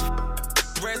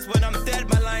off. Rest when I'm dead,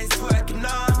 my line's working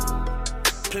off.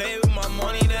 Play with my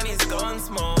money, then it's gone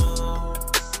small.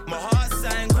 My heart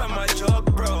sank when my jog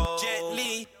broke. Jet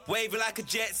Li, waving like a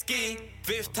jet ski.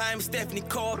 Fifth time Stephanie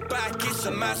called back. It's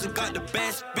a master, got the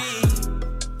best beat.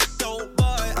 Dope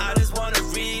boy, I just wanna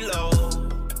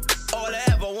reload. All I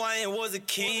ever wanted was a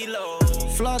kilo.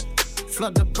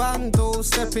 Flood the bando,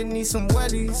 stepping in some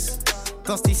wellies.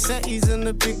 Dusty setties and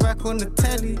the big back on the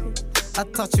telly. I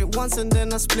touch it once and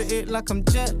then I split it like I'm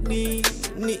Jet Li.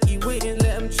 Nicky waiting,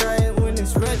 let him try it when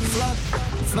it's ready.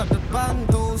 Flood the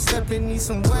bando, stepping in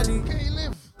some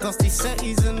wellies. Dusty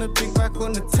setties and the big back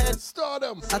on the TED.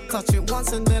 Stardom. I touch it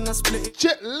once and then I split it.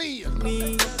 Jet Li.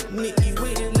 Nicky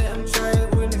waiting, let him try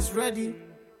it when it's ready.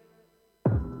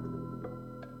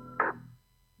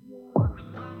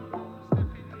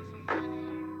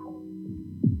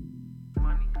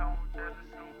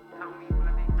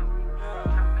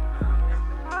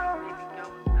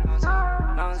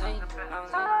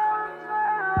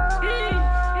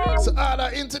 So add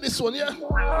that into this one, yeah?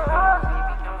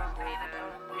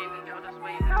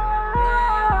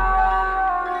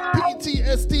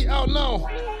 PTSD out now.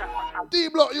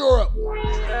 D-Block Europe.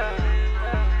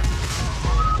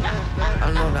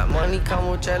 I know that money come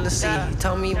with jealousy.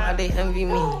 Tell me why they envy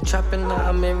me. Trapping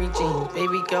out of Mary Jean.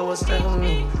 Baby girl was telling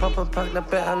me. Papa pack the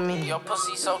bet on me. Your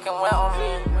pussy soaking wet on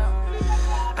me.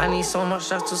 I need so much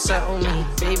stuff to settle me.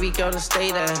 Baby girl to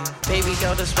stay there. Baby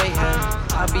girl just wait here.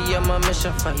 I'll be on my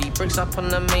mission for he bricks up on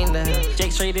the mainland.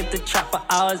 Jake traded the trap for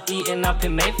hours eating up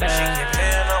in Mayfair. She get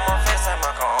paid on my face like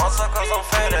my car also cause I'm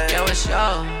faded. Yo, it's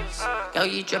yours. Yo,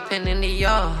 you dripping in the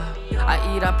yard.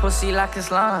 I eat that pussy like it's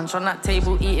lunch. On that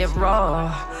table, eat it raw.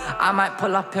 I might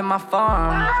pull up in my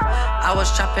farm. I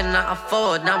was trapping out a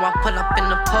Ford. Now I pull up in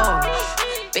the Porsche.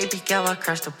 Baby girl, I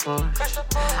crashed the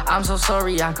Porsche. I'm so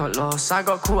sorry I got lost. I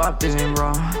got caught up doing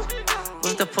wrong.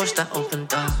 With the push that opened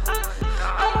door.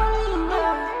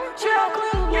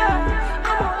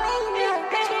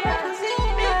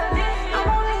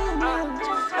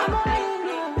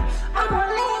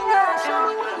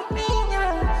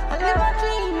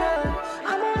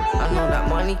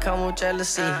 money come with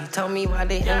jealousy. Tell me why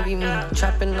they envy me.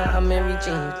 Trapping out of Mary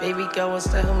Jean. Baby girl, what's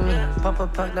that on me? Papa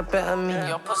pack the better me.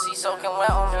 Your pussy soaking wet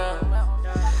on me.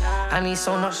 I need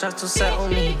so much love to settle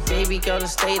me. Baby girl, to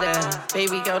stay there.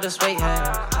 Baby girl, just wait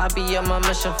here. I'll be on my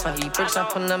mission for you. Bricks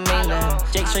up on the mainland.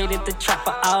 Jake traded the trap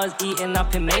for hours, eating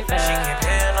up in Mayfair. She keep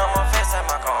hitting on my face, I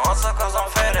can answer cause I'm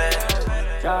fed.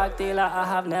 Drug dealer, I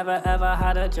have never ever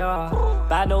had a job.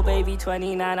 Bad no baby,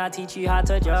 29, I teach you how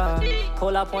to jog.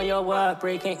 Pull up on your work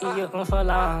break and eat it for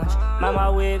lunch. My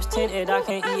whip's tinted, I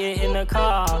can eat it in the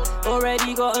car.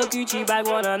 Already got a Gucci bag,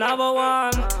 want another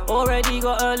one. Already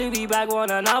got a Louis bag,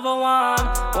 want another one.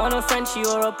 Want a Frenchie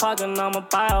or a pug and I'ma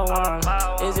buy a one.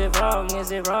 Is it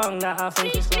wrong that I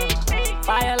think it's wrong?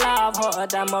 Fire love, hotter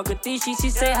than Mogadishu. She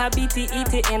say happy to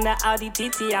eat it in the Audi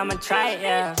TT, I'ma try it,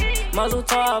 yeah. Muzzle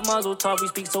top, we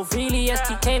speak so freely.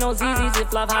 STK, no ZZs,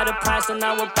 if love had a price then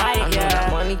I would buy it, yeah. I know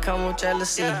that money come with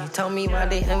jealousy. Tell me why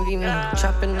they envy me.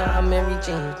 Trapping out of Mary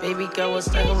Jean. Baby girl, what's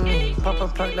that on me? Papa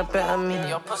perk the better me.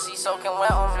 Your pussy soaking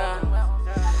wet on me.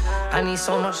 I need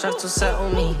so much love to settle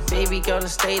me. Baby girl, to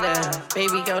stay there.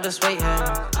 Baby girl, just wait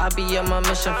here. I'll be on my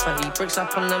mission for you. Bricks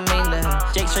up on the mainland.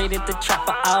 Jake traded the trap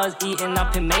for hours, eating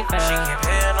up in Mayfair. She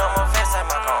keep hitting on my face, I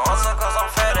can answer cause I'm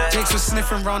fed. Jakes was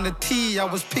sniffing round the tea, I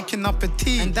was picking up a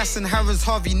tea. And that's in Harrods,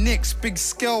 Harvey Nicks. Big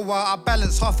scale while I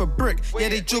balance half a brick. Yeah,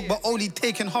 they joke, but only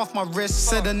taking half my wrist.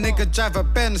 Said a nigga drive a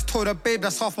Benz, told her babe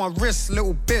that's half my wrist,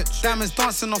 little bitch. Diamonds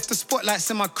dancing off the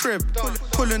spotlights in my crib.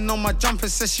 Pulling on my jumper,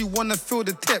 says she wanna feel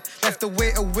the tip. Left the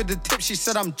waiter with the tip, she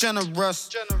said I'm generous.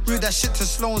 Rude that shit to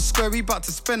Slow and Square, we about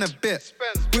to spend a bit.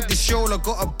 With the Shola,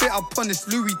 got a bit up on this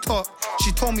Louis top.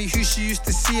 She told me who she used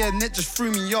to see her, and it just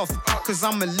threw me off. Cause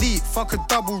I'm elite, fuck a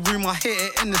double room, I hit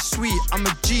it in the suite. I'm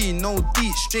a G, no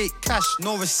deep, straight cash,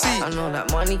 no receipt. I know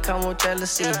that money come with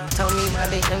jealousy. Tell me why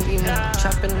they envy me.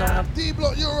 Trapping out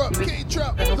D-Block Europe,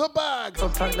 K-Trap, the bag. For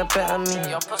fuck the better me.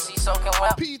 Your pussy soaking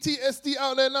wet. PTSD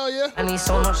out there now, yeah? I need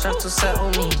so much love to settle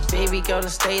me. Baby girl, to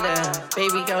stay there.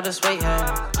 Baby girl, just wait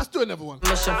here. Let's do another one.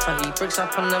 Mission for you. Bricks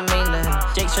up on the mainland.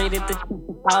 Jake traded the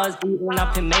hours, eating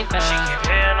up in Mayfair. She keep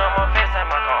hitting on my face, I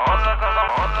can answer cause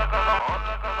I'm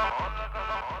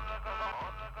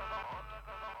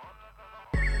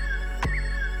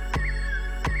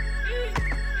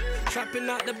Trapping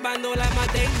out the bando like my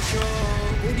day job.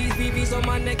 All these BBs on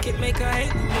my neck, it make her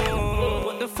hate me more.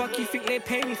 What the fuck you think they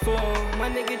pay me for? My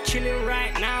nigga chilling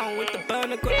right now with the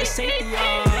burner, got the safety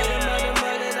on.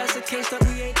 Murder, that's a case that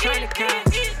we ain't trying to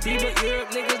catch. D-Block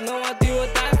Europe niggas know I do or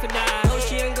die for that. Oh,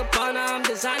 she ain't Gabbana, I'm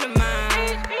designer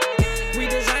man. We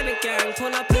design a gang,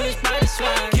 pull up in this body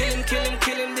swag.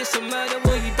 Kill him, this a murder,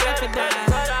 will you die for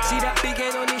that? See that big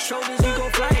head on his shoulders, we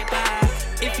gon' fly it back.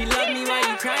 If you love me, why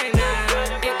you crying now?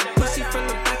 From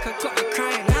the back, I got her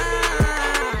crying.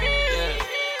 Yeah,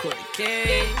 caught the K.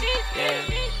 Yeah,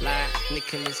 like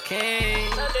Nicolas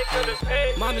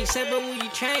Cage. Mommy said, when will you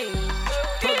change?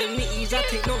 Told them nitties, I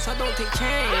take notes, I don't take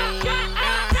change.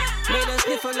 Made her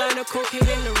sniff a line of cocaine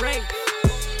in the rain.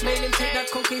 Made him take that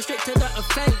cocaine straight to the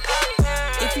offense.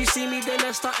 If you see me, then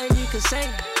I start and you can say.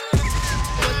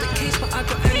 Got the case, but I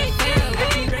got NFL.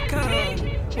 What you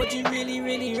reckon? What you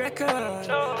really reckon?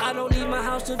 I don't leave my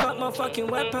house without my fucking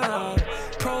weapon.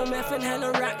 Pro meth and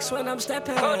hella racks when I'm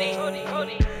stepping.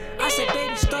 I said,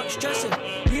 baby, stop stressing.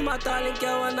 You my darling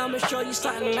girl and I'ma show you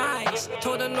something nice.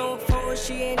 Told her no photos,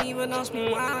 she ain't even asked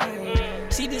me why.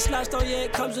 See this lifestyle, yeah,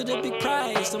 it comes with a big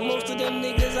price. So most of them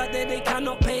niggas out there, they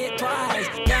cannot pay it twice.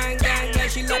 Gang,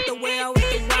 she like the way I with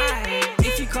the ride.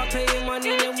 If you can't pay your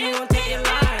money, then we won't take your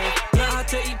life. Know how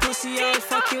to eat pussy, I was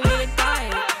fucking with a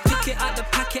diet. It out the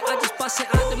packet, I just bust it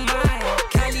out the mind.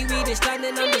 Kylie weed is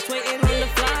standing, I'm just waiting on the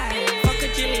fly. Fuck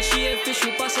a Jimmy, she a fish,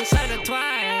 we bust inside the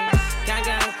twine.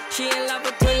 Gang, she in love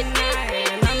with 29.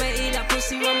 And I'ma eat that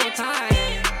pussy one more time.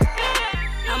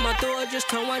 And my daughter just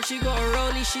turned 1, she got a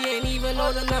rollie, she ain't even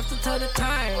old enough to tell the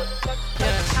time.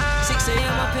 Yeah. 6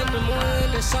 a.m. up in the morning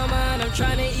in the summer, and I'm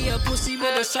trying to eat a pussy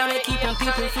with the sun and keep on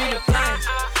peeping through the blinds.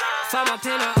 Found my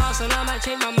pin her ass and I might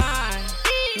change my mind.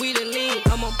 We the lean,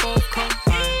 I'm on both combines.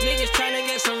 Niggas tryna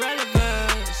get some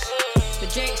relevance. The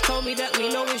Jakes told me that we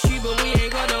know it's you, but we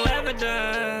ain't got no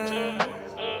evidence.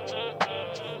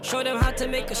 Show them how to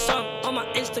make a song on my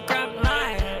Instagram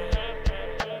live.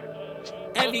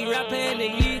 Every rapper in the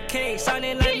UK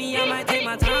sounding like me, I might take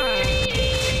my time.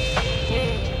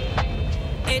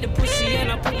 Ate the pussy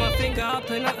and I put my finger up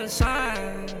and nothing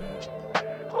signed.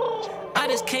 I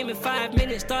just came in 5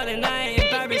 minutes, darling, I ain't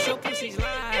embarrassed, your pussy's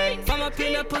lying. From up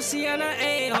in the pussy and an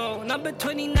a-hole. Number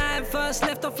 29, first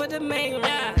left off of the main road.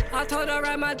 Yeah, I told her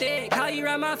ride my dick, how you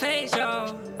ride my face,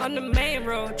 yo. On the main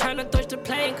road, tryna dodge the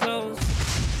plain clothes.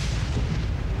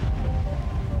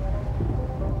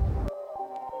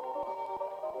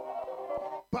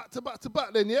 to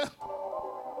back then, yeah?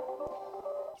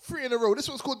 3 in a row. This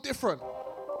one's called Different.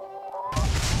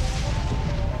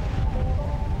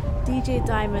 DJ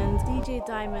Diamond, DJ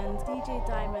Diamond, DJ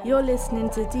Diamond. You're listening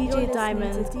to DJ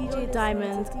Diamond, DJ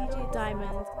Diamond, DJ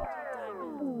Diamond.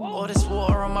 All this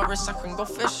water on my wrist, I can go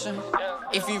fishing.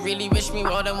 If you really wish me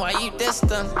well, then why you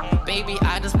distant? Baby,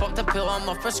 I just popped a pill on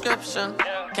my prescription.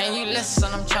 Can you listen?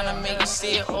 I'm trying to make you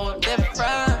see it all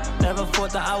different. Never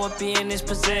thought that I would be in this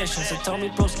position. So tell me,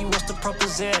 broski, what's the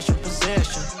proposition?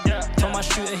 Told my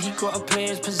shooter he gotta play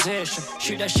his position.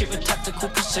 Shoot that shit with tactical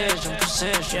precision.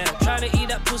 Yeah, try to eat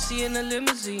that pussy in a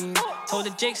limousine. Told the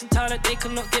Jakes and Tyler they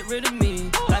could not get rid of me.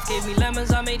 Life gave me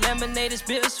lemons, I made lemonade, it's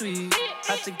bittersweet.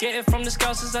 Had to get it from the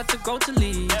Scousers, had to go to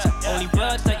Leeds. Only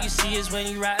birds that you see is when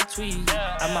you write a tweet.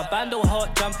 And my bando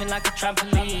hot, jumping like a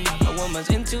trampoline. A woman's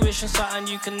intuition, something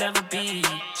you can never be.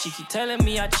 She keep telling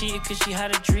me I cheated cause she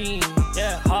had a dream.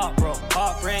 Yeah,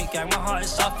 heartbreak, gang, my heart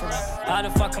is suffering. How the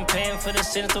fuck I'm paying for the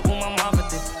sins that all my mother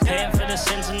did? Paying for the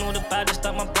sins and all the baddest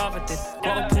that my brother did.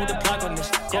 Gotta pull the plug on this,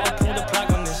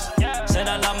 Said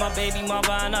I love my baby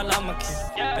mother and I love my kid.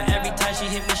 But every time she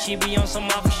hit me, she be on some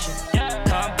other shit.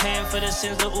 Cause I'm paying for the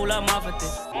sins that all her mother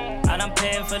did. And I'm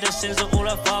paying for the sins that all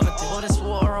her father did. All this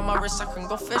water on my wrist, I can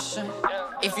go fishing.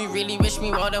 If you really wish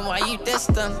me well, then why you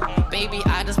distant? Baby,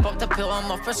 I just popped a pill on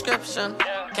my prescription.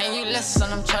 Can you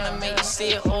listen? I'm trying to make you see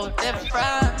it all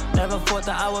different. Never thought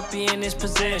that I would be in this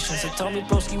position. So tell me,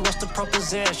 broski, what's the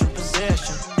proposition?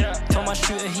 Told my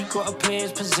shooter he gotta play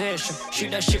his position.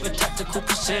 Shoot that shit with tactical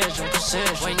precision.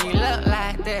 When you look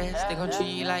like this, they gon' treat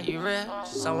you like you rich.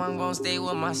 So I'm gon' stay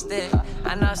with my stick.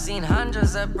 And I've seen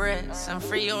hundreds of bricks and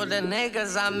free all the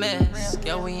niggas I miss.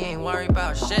 Girl, we ain't worried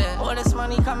about shit. All this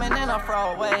money coming in, I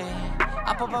throw away.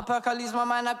 I pop a perk, I lose my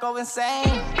mind, I go insane.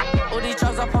 All these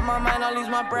drugs up on my mind, I lose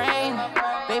my brain.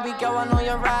 Baby girl, I know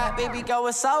you're right, baby girl,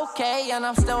 it's okay. And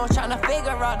I'm still trying to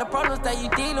figure out the problems that you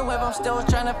dealing with. I'm still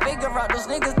trying to figure out those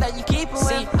niggas that you keeping with.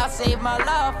 See, I saved my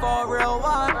love for a real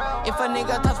one. If a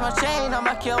nigga touch my chain,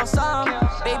 I'ma kill some.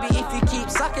 Baby, if you keep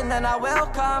sucking, then I will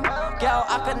come. Girl,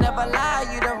 I could never lie,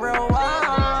 you the real one.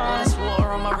 All this water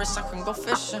on my wrist, I can go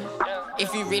fishing.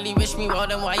 If you really wish me well,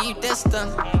 then why you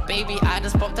distant? Baby, I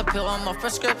just popped a pill on my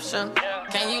prescription.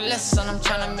 Can you listen? I'm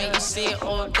trying to make you see it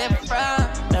all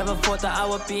different. Never thought that I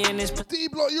would be in this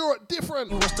D-Block, you're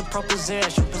different. What's the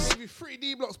proposition? Maybe 3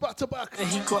 D-Blocks back to back.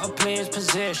 He gotta play his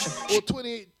position. Or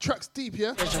 28 tracks deep,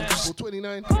 yeah? Or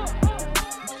 29.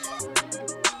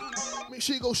 Make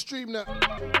sure you go stream that.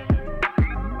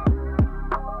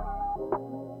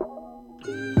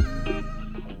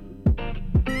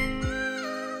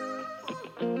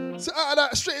 So out of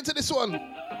that, straight into this one.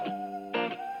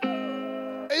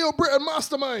 Ayo, Britain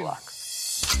Mastermind. I'm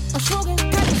smoking,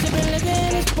 Cali, sipping, living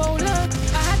in this bowler.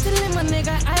 I had to leave my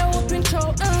nigga, I open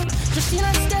throat. Just seen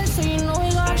us dead, so you know we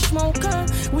got a smoker.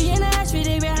 We in the ass, we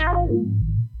they behind.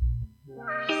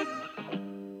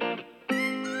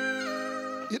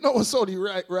 You know what's only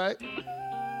right? Writer's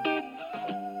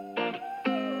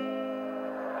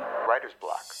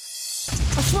block.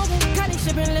 I'm smoking, Cali,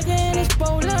 sipping, living in this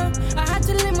bowler. I had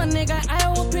to leave my nigga, I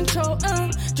open throat.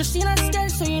 Just seen us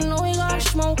dead, so you know we got a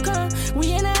smoker.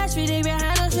 We in the ass, we they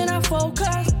behind us in our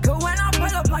focus. Go when I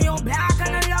pull up on your block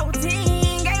on a low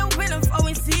team. Get you feeling for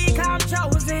and see, cause I'm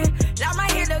chosen. Now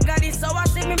my head look got it, so I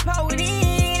sip me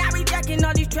podine. I be jacking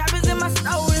all these trappers in my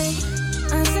stolen.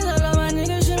 I still love my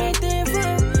niggas, shit ain't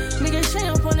different. Niggas shit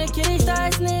up on the kitty,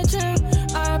 start snitching.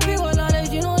 I pick all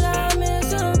that, you know that I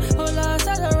miss him. Whole lot of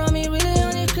stars around me, really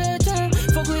on the kitchen.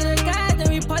 Fuck with the guy, then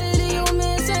we party to you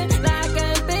missing. Like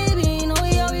I'm baby, you know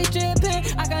we always dripping.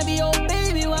 I can be your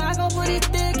baby, where I gon' put it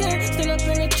thick in. Still up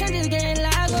in the trenches, getting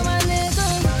live with my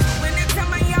niggas. When they tell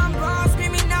my young bro,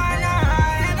 screaming nah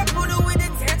nah. And I pull it with the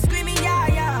text, screaming yeah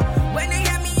yeah. When they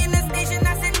hear me in the station,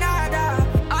 I say nada.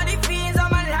 All the fiends on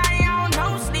my line, I don't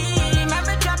know sleep. I've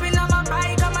been dropping on my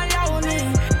bike, I'm alone.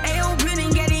 Ayo,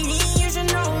 been getting in, you should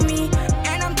know me.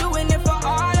 And I'm doing it for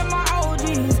all of my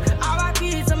OGs.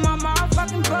 R.I.P. to my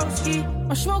motherfucking broski.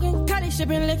 I'm smoking, Cali,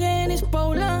 sipping, liquor in this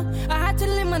bowler. I had to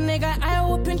leave my nigga, I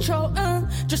open throat.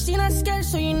 Just seen us scared,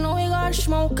 so you know we got a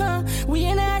smoker. We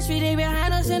in the ass, we they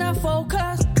behind us in our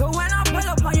focus. Go when I pull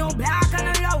up on your block on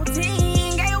a low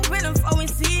team. Get you feeling for and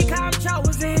see, cause I'm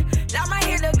chosen. Now my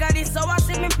head look got it, so I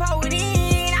sip me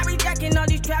podine. I be jacking all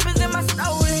these trappers in my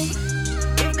stolen.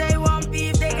 If they want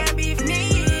beef, they can beef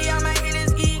me. All my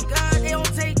hitters eat good, they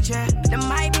don't take check. They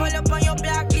might pull up on your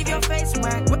block, leave your face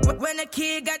wet. When the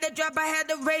kid got the drop, I had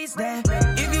to raise that.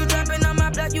 If you dropping on my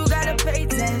block, you gotta pay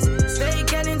test. Stay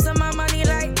getting to my money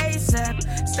like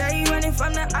ASAP. Stay running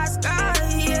from the Oscar,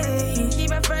 yeah.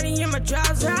 Keep it funny in my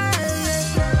trousers,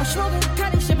 yeah. I'm smoking,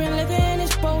 Cali, sipping, living in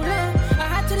this bowl.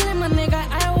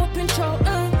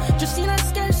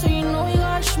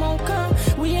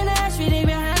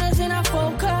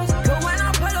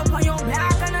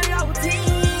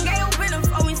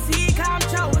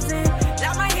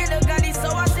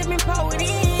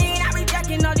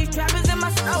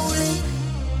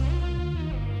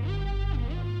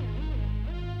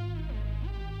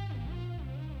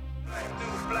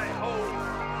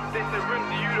 They say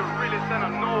Rimsy, you the realest, and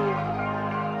I know.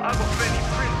 I got Benny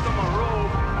Prince on my robe.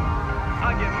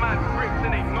 I get mad bricks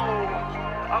and they know.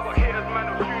 I got haters,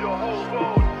 man, who'll shoot the whole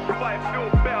road. But it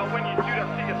feels better when you do that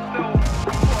shit yourself.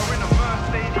 Put her in a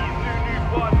Mercedes, new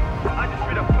one. I just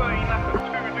read a 30 like a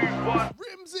 2-new-1.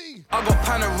 Rimsy! I got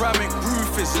panoramic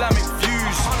roof, Islamic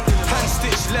views. Hand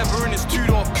stitched leather in this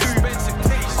 2-door coupe.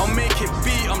 I'll make it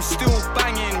beat, I'm still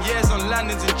banging. Years on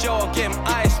landings in jail, I get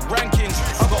ice rankings.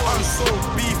 I got unsold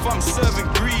beef, I'm serving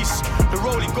grease. The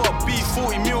rollie got a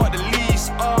B40 mil at the least.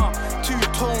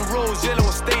 Two-tone rolls, yellow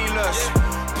or stainless.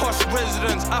 Posh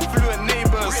residents, affluent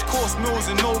neighbours. Course meals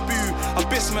in Nobu,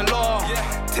 Bismillah.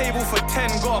 Table for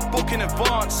 10, got a book in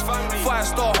advance.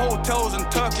 5-star hotels and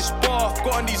Turkish bath.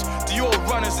 Got on these Dior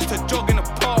runners into jog in the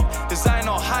park.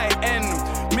 Designer high end,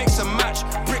 mix and match.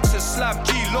 Bricks and slab,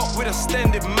 G-lock with a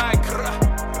extended mag.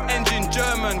 Engine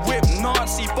German, whip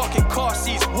Nazi, bucket car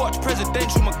seats. Watch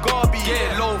presidential Mugabe.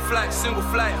 Yeah, low flight, single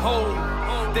flight, home.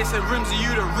 They said Rimsy,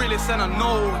 you the realest, and I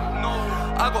know.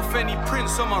 I got Fendi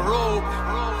prints on my robe.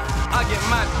 I get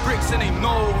mad bricks and they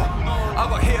know. I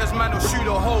got haters, man, who'll shoot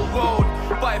the whole road.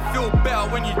 But it feel better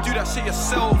when you do that shit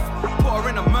yourself. Put her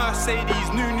in a Mercedes,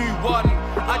 new one.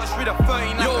 I just read a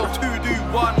 30 like a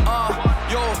 2-do-1.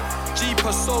 Yo, G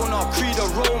persona, creed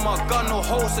aroma. Gun no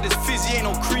hole, so this fizzy ain't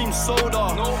no cream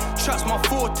soda. Traps my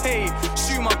forte,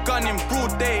 shoot my gun in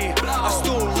broad day. I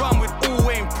still run with all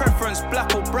Wayne preference,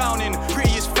 black or brown in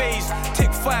prettiest face.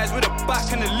 Tick fires with a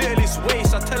back and the littlest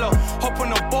waist. I tell her, hop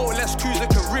on a boat, let's cruise the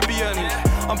Caribbean.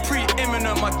 I'm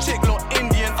pre-imminent, my chick look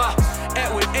Indian.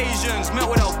 Ate with Asians, met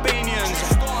with Albanians.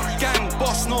 Gang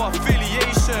boss, no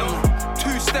affiliation.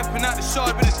 Two-stepping out the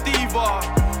shard with a diva.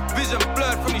 Vision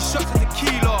blurred from these shots of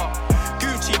tequila.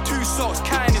 Gucci, 2 socks,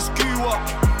 carrying this goo up.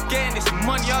 Getting this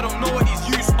money, I don't know what he's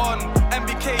used on.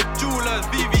 MBK jewelers,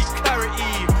 VV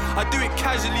clarity. I do it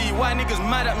casually, why niggas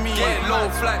mad at me? Yeah, low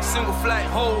flight, single flight,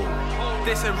 home.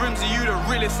 They said Rimsy, you the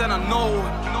realest, and I know.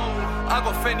 I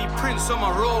got Fendi prints on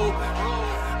my robe.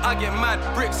 I get mad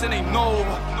bricks and they know.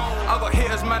 I got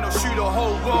haters, man, who'll shoot the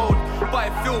whole road. But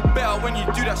it feel better when you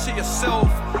do that shit yourself.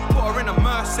 Put her in a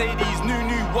Mercedes, new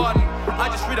one. I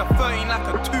just read a 30 like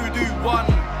a 2-do-1.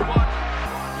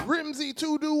 Rimsy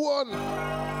 2-do-1.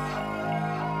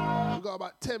 We got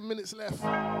about 10 minutes left.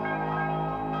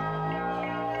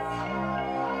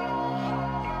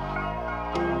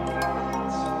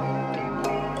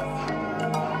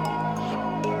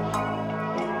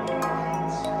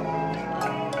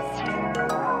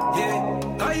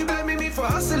 How you blaming me for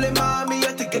hustling, mommy? You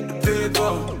had to get the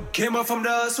paper. Came up from the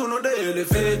hustle, not the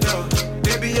elevator.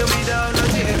 Baby, you me down on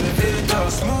the elevator.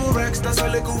 Smooth racks, that's a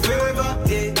little favor.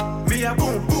 Yeah, me a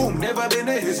boom boom, never been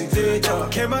a hesitator.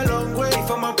 Came a long way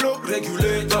from a block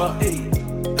regulator. Hey,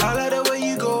 I like the way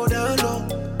you go down low.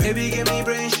 Baby, give me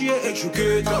brain, she a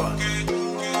educator.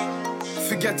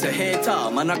 Forget a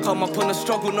hater, man, I come up on a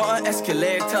struggle, not an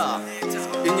escalator.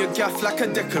 In your gaff like a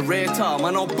decorator,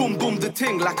 man, I'll boom boom the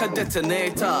ting like a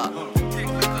detonator.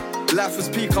 Life was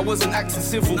peak, I wasn't acting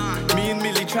civil. Me and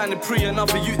Millie trying to pre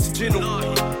another youth to jinnle.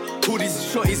 All these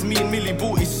shotties, me and Millie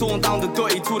booty sawn down the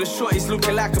dotty till the shotties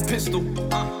looking like a pistol.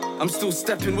 I'm still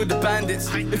stepping with the bandits.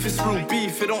 If it's real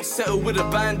beef, it don't settle with a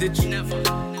bandage.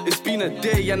 It's been a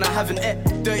day and I haven't ate.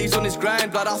 Dirty's on his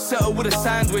grind, but I'll settle with a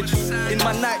sandwich. In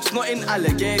my nights, not in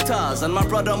alligators. And my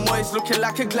brother Moy's looking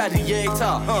like a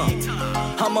gladiator.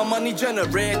 I'm a money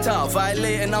generator.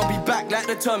 Violating, I'll be back like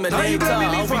the Terminator. Now you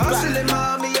blaming me I'll for be hustling,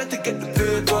 back. mommy, you had to get the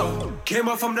paper. Came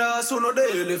up from the hustle, not the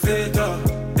elevator.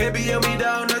 Baby, you me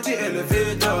down at the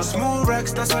elevator. Smooth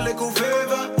racks, that's a little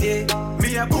favor. Yeah,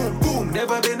 me a boom boom,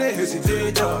 never been a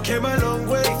hesitator. Came a long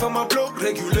way from a block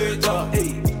regulator.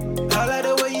 Hey, I like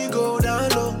the way you go down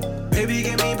low. Baby,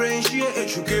 give me brain, she a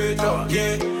educator.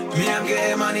 Yeah, me I'm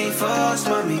getting money fast,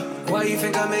 mommy. Why you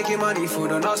think I'm making money for?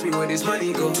 Don't ask me where this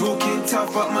money go. Talking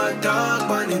tough, but my dog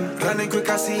bunning. Running quick,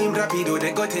 I see him rapido.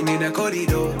 They got him in a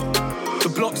corridor. The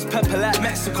block's pepper like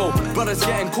Mexico. Brothers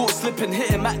getting caught slipping,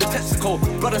 hit him at the Texaco.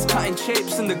 Brothers cutting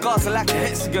shapes in the Gaza like a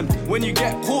hexagon. When you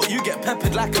get caught, you get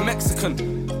peppered like a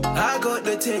Mexican. I got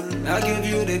the ting, I give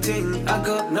you the ting. I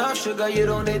got enough sugar, you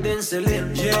don't need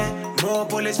insulin. Yeah, more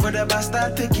bullets for the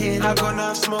bastard picking. I got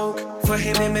enough smoke for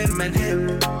him and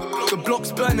him. The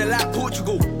block's burning like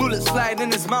Portugal. Bullets flying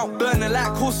in his mouth, burning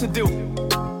like Corsadil.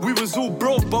 We was all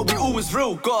broke, but we always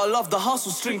real. Gotta love the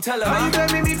hustle string, tell him. How you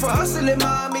blaming me for hustling,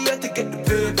 mommy? You had to get the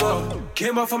paper.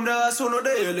 Came up from the hustle, not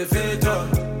the elevator.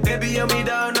 Baby, you me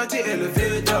down at the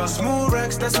elevator. Smooth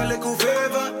racks, that's a little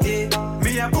favor. Yeah,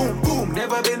 me a boom boom,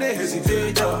 never been a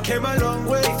hesitator. Came a long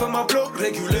way from a block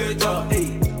regulator.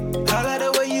 Hey, I like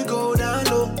the way you go down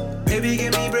low. Baby,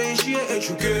 give me brain, she a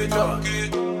educator.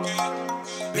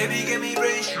 Baby, give me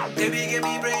brain, baby, give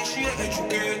me brain, she an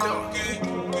educator.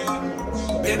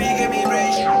 Baby, give me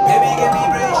brain, baby, give me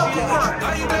brain, she an educator.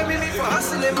 Now you blaming me for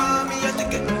hustling, mommy, I had to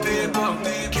get the paper.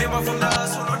 Came up from the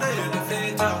hustle on the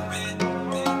elevator.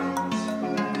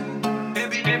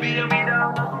 Baby, baby, let me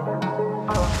down.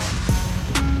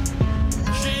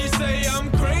 She say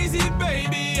I'm crazy,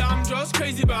 baby, I'm just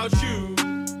crazy about you.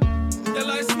 The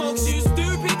light smokes you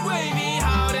stupid wavy,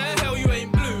 how the hell you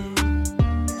ain't blue?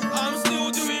 I'm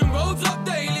still doing roads up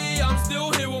daily, I'm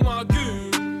still here with my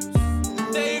goons.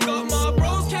 They got my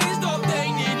bros caged up,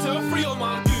 they need to free all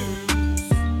my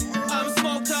goons. I'm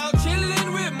smoked out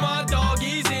chilling with my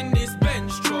doggies in this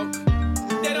bench truck.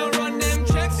 They don't run them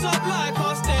checks up like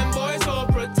us, them boys or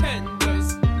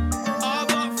pretenders. I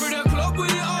got through the club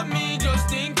with it on me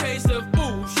just in case of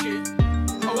bullshit.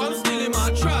 Oh, I'm still in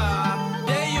my trap.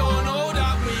 They all know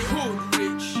that we hood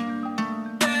rich.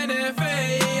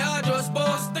 NFA, I just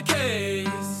bust the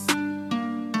case.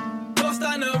 Bust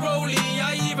on the rollie,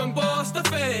 I even bust the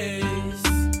face.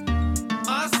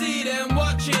 I see them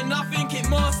watching, I think it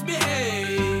must be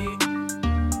hate.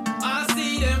 I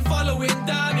see them following,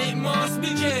 damn it must be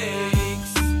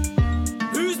Jakes.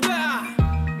 Who's better?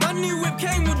 My new whip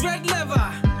came with red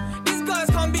leather. These guys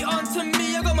can't be onto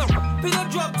me. I got my in a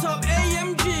drop top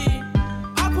AMG.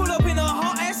 I pull up in a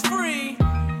hot S3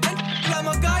 and like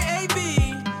my guy AB.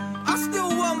 I still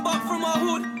one buck from my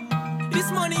hood.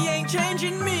 This money ain't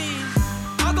changing me.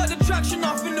 I got the traction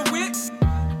off in the whip.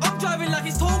 I'm driving like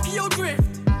it's Tokyo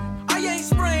Drift. I ain't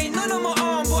spraying none on my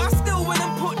arm, but I still went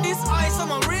and put this ice on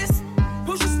my wrist.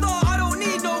 Push a start, I don't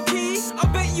need no key. I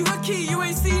bet you a key, you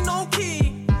ain't seen no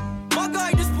key. My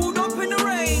guy just pulled up in the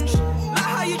range. Like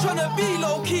how you tryna be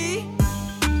low key?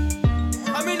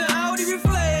 I'm in an Audi with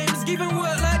flames, giving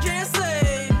work like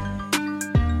JSA.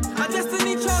 I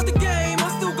destiny child the game, I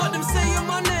still got them saying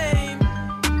my name.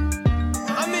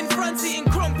 I'm in France eating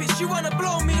crumpets, you wanna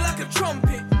blow me like a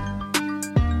trumpet.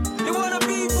 They wanna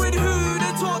beef with who?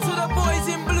 They talk to the boys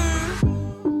in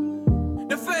blue.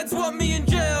 The feds want me in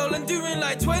jail and doing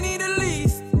like 20 the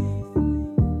least.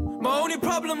 My only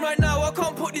problem right now, I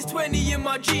can't put this 20 in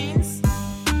my jeans.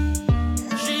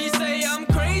 She say I'm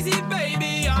crazy,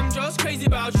 baby, I'm just crazy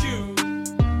about you.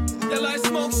 The light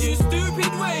smokes you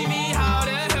stupid wavy, how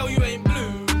the hell you ain't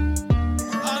blue?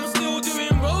 I'm still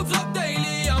doing roads up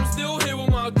daily, I'm still here with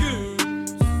my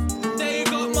goons. They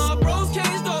got my bros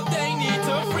caged up, they need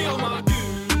to free all my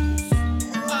goons.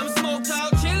 I'm smoked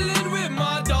out chilling with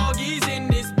my doggies in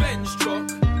this bench truck.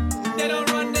 They don't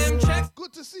run them checks.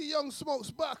 Good to see Young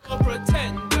Smokes back. Or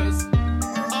pretenders.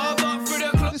 I got through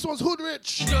the club. This one's Hood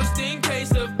Rich. Just in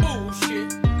case of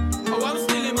bullshit. Oh, I'm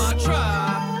still in my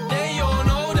trap. They all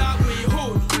know that we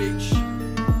hood rich.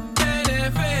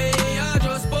 NFA, I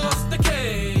just bust the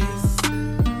case.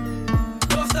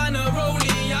 Bust on the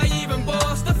rollie, I even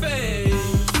bust the face.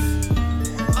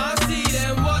 I see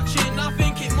them watching, I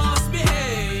think it must be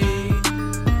hate.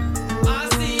 I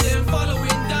see them following,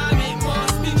 damn it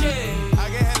must be Jay. I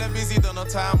get hella busy, don't no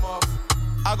time off.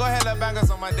 I got hella bangers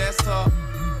on my desktop.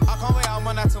 I can't wait, I'm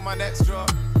on that to my next drop.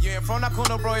 You ain't from that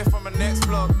corner, bro, you're from the next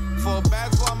block. 4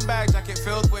 bags, 1 bag, jacket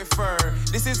filled with fur.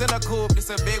 This isn't a coupe, this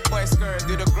a big boy skirt.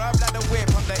 Do the grab like the whip,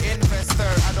 I'm the investor.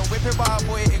 I don't whip it by a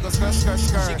boy, it goes skirt, skirt,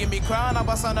 skirt. She give me crown, I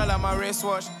bust on her like my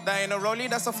wristwatch. That ain't a rollie,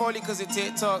 that's a foley, cause it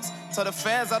TikToks. To the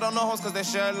feds, I don't know hoes, cause they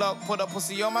Sherlock. Put a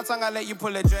pussy on my tongue, I let you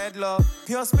pull a dreadlock.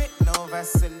 Pure spit, no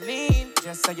Vaseline.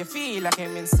 Just so you feel like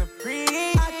I'm in Supreme.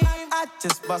 I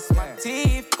just bust my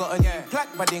teeth. Got a new plaque,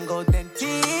 but didn't go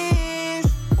dentist.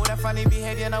 All that funny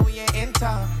behavior, now we ain't in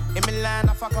town. In Milan,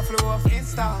 I fuck, I flew off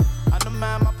Insta. I know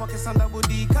man, my pockets on double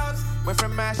D cups. Went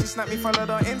from man, she snapped me, followed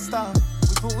on Insta.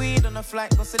 We put weed on the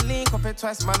flight, got Celine, cop it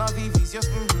twice. Man, our VVs, just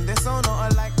they so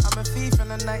not alike. I'm a thief in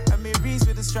the night, I'm in Reese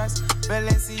with the stripes.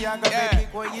 Balenciaga, baby,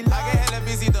 what you like? I get hella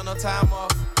busy, don't no time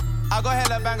off. I got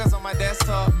hella bangers on my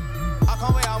desktop. I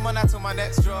can't wait, I'm on that to my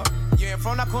next drop. You ain't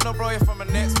from that corner, bro, you're from the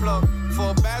next block.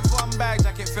 4 bags, 1 bag,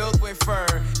 jacket filled with fur.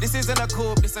 This isn't a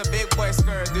coupe, this a big boy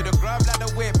skirt. Do the grab like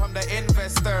the whip, I'm the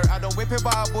investor. I don't whip it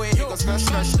by a boy, it goes skirt,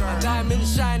 skirt, skirt. Diamond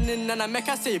shining and I make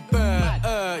her say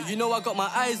burr. You know I got my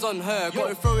eyes on her. Got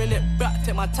her throwing it back,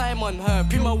 take my time on her.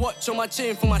 Put my watch on my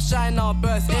chain for my shine now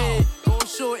burst. Hey, go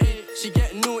shorty, she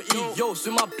get naughty. Yo,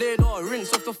 swing my blade or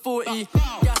rinse off the 40.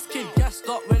 Gas kid, gassed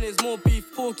up when there's more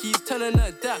beef porkies. Telling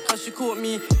her that cause she caught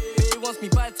me. Baby wants me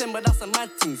by 10, but that's a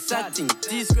mad thing, sad thing.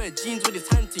 D-square jeans with his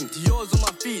hunting. Dior's on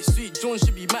my feet, sweet Jones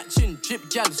should be matching. Drip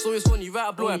gal, so it's only right,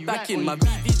 I blow it back in. My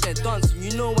BB's they're dancing,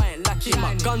 you know I ain't lacking.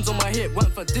 My guns on my hip,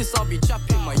 went for this, I'll be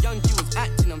chapping. My youngie was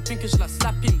acting, I'm thinking should I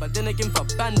slap him? But then again for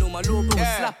bando, my little bro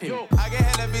was slapping. I get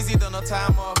hella busy, don't no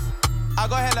time off. I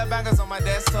got hella bangers on my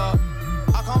desktop.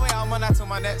 I can't wait, I'm on that to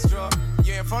my next drop.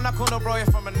 You ain't from that corner, bro, you're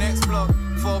from the next block.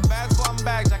 4 bags, 1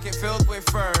 bag, jacket filled with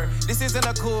fur. This isn't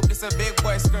a coupe, this a big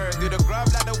boy skirt. Do the grab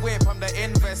like the whip, I'm the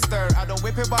investor. I don't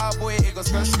whip it by a boy, it goes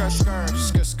skirt, skirt, skirt.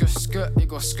 Skirt, skirt, skirt, it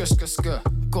goes skirt, skirt, skirt.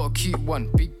 Got a cute one,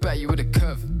 big batty with a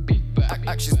curve.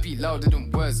 Actions beat louder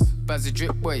than words. Baz a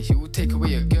drip boy, he will take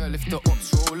away a girl if the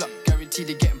ops roll up. Guaranteed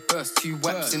they getting burst. 2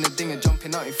 whaps in the dinger,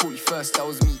 jumping out in 41st. That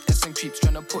was me, SN creeps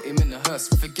trying to put him in a hearse.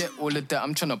 Forget all of that,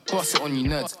 I'm trying to bust it on you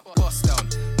nerds. Bust down,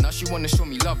 now she wanna show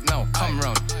me love now. Come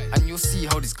round, and you'll see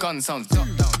how this gun sounds. Duck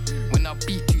down, when I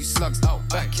beat 2 slugs out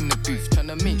back in the booth, trying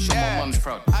to make sure my mum's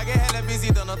proud. I get hella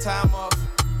busy, don't no time off.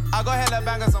 I got hella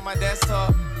bangers on my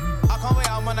desktop. I can't wait,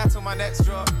 I'm on that to my next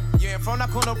drop. You ain't from that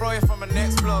corner, bro, you're from the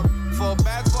next block. 4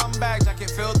 bags, 1 bag,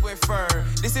 jacket filled with fur.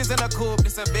 This isn't a coupe,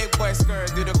 this a big boy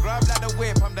skirt. Do the grab like the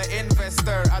whip, I'm the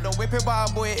investor. I don't whip it by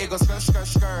a boy, it goes skirt, skirt,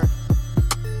 skirt.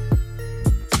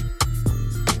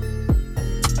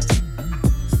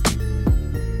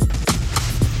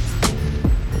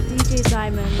 DJ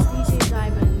Diamond, DJ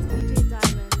Diamond, DJ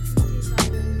Diamond, DJ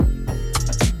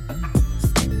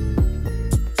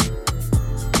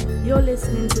Diamond. You're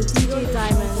listening to DJ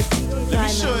Diamond. Let me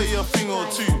show you a thing or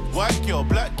two. White girl,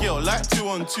 black girl, like 2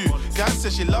 on 2. Guy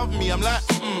says she love me, I'm like,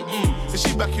 If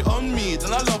she back it on me,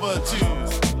 then I love her too.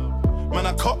 Man,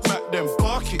 I cop back, then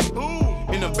bark it.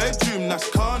 In the bedroom, that's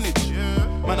carnage.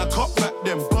 Man, I cop back,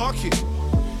 then bark it.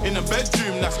 In the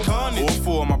bedroom, that's carnage. All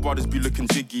 4 of my brothers be looking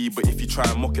jiggy, but if you try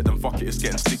and mock it, then fuck it, it's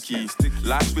getting sticky.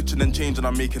 Life switching and changing,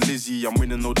 I'm making Lizzie. I'm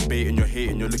winning no debate and you're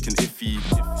hating, you're looking iffy.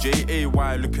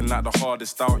 J-A-Y looking like the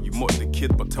hardest out. You mocked the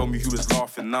kid, but tell me who is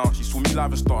laughing now. She saw me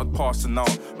live and started passing out.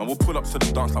 Man, we'll pull up to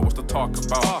the dance, like what's the talk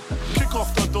about? Kick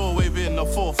off the door, waving the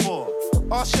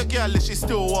 4-4. Ask your gal if she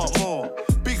still want more.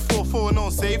 Big 4-4, no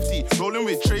safety. Rolling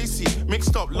with Tracy.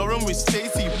 Mixed up Lauren with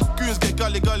Stacey. Goons get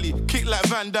gully gully. Kick like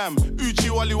Van Damme. Uchi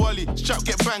wally wally. Strap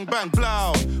get bang bang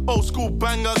blow. Old school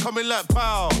banger coming like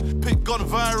pow. Pick gone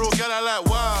viral, get I like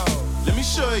wow. Let me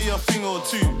show you a thing or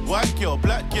two. White girl,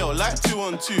 black girl, like 2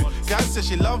 on 2. Guy says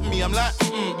she love me, I'm like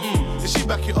If she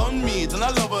back it on me, then I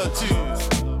love her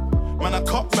too. Man, I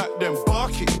cop back, then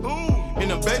bark it. In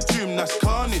the bedroom, that's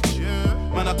carnage.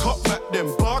 Man, I cop back,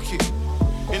 then bark it.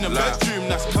 In the bedroom,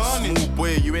 that's carnage. Small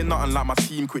boy, you ain't nothing like my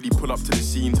team. Quickly pull up to the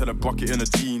scene, tell the bucket in the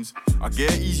jeans. I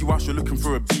get it easy whilst you're looking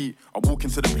for a beat. I walk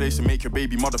into the place and make your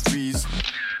baby mother freeze.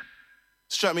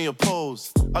 Strap me a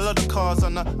pose. I love the cars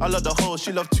and I love the hoes.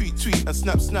 She love tweet, tweet and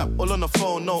snap, snap. All on the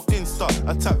phone, no Insta.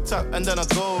 I tap, tap and then I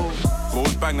go.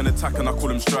 Goes bang and attack and I call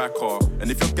him striker.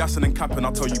 And if you're gassing and capping,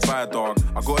 I'll tell you bye, dog.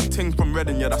 I got a ting from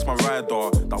Reading, yeah, that's my ride,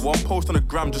 dog. That one post on the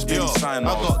gram just made me sign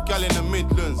off. I got gal in the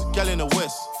Midlands, gal in the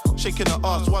West. Shaking her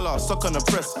ass while I suck on the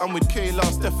breast. I'm with Kayla,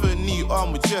 Stephanie,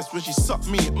 I'm with Jess. When she suck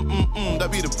me, that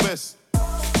be the best.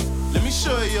 Let me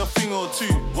show you a thing or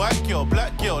two. White girl,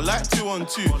 black girl, like 2 on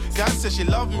 2. Guy says she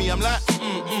love me, I'm like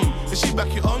If she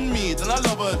back it on me, then I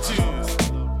love her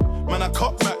too. Man, I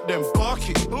cop back, then bark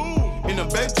it. In the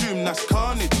bedroom, that's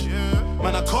carnage.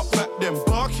 Man, I cop back, then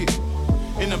bark it.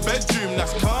 In the bedroom,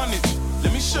 that's carnage.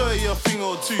 Let me show you a thing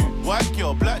or two. White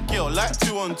girl, black girl, like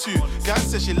 2 on 2. Guy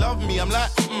says she love me, I'm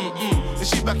like If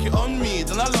she back it on me,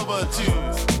 then I love her too.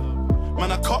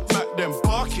 Man, I cop back, then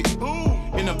bark it.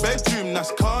 In the bedroom,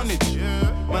 that's carnage.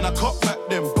 Man, I cop back,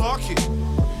 then bark it.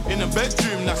 In the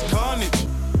bedroom, that's carnage.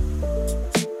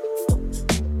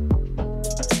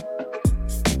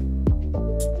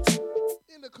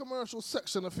 In the commercial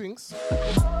section of things,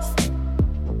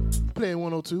 playing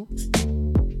 102.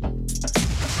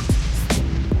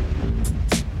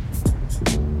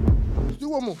 Do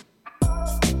one more.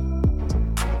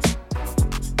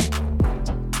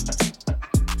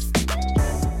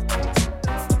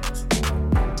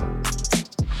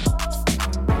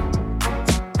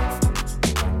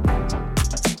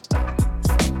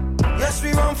 Yes,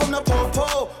 we run from the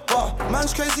po-po, but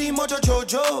man's crazy, Mojo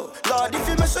Jojo. Lord, if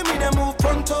you mess with me, then move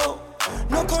pronto.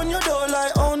 Knock on your door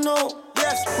like, oh no.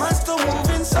 Yes, man still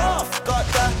moving soft. Got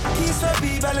that keys for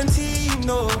B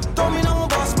Valentino. Don't mean I'm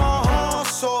boss my heart,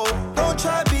 so don't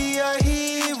try be a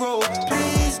hero,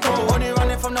 please no. Only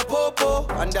running from the popo,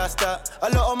 and that's that. A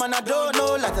lot of man I don't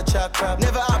know, like a chat crap.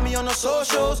 Never at me on the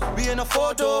socials, we in a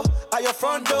photo at your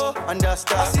front door, and that's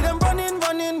that. I see them running,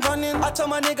 running, running. I tell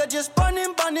my nigga just burn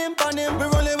him, burn him, burn him. We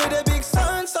rolling with a big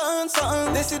sun, sun,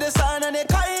 sun. They see the sign and they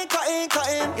cutting, cutting,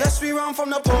 cutting. Yes, we run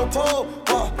from the popo,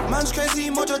 but man's crazy,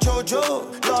 Mojo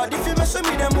Jojo. Lord, if you mess with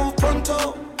me, then move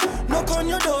pronto. Knock on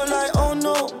your door like, oh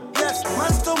no. Yes,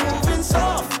 man still moving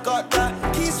soft. Got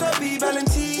that keys for B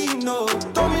Valentino.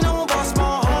 Don't mean I'm boss my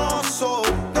heart, so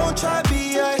don't try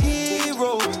be a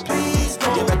hero, please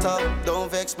no. You better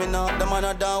don't vex me now. The man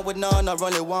Man, I down with none, I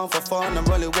roll it one for fun, I'm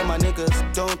rolling with my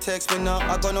niggas. Don't text me now,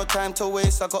 I got no time to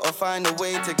waste, I gotta find a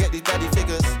way to get these daddy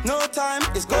figures. No time,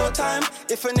 it's go time.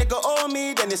 If a nigga owe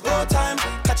me, then it's go time.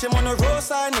 Catch him on the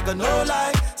roadside, nigga, no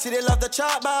lie. See, they love the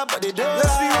chat bad, but they don't.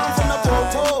 Let's be run from the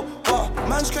popo.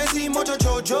 Man's crazy, Mojo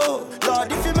Jojo.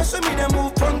 Lord, if you mess with me, then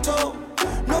move pronto.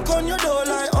 Knock on your door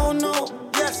like, oh no.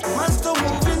 Yes, man still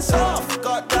moving soft.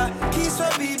 Got that keys for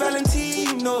B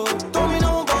Valentino. Don't mean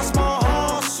no one boss my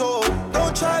heart, so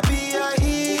don't try be a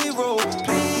hero,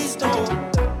 please don't.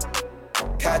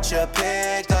 Catch a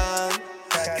pagan,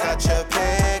 catch a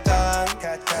pagan,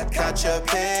 catch a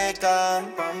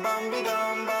pagan.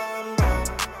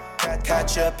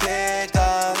 Catch a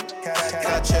pagan,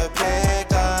 catch a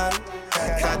pagan,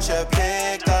 catch a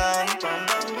pagan.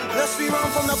 Let's be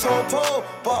run from the popo,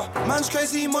 but man's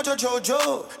crazy, Mojo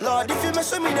Jojo. Lord, if you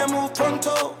mess with me, then move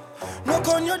pronto. Knock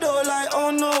on your door like,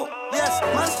 oh no. Yes,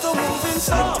 man still moving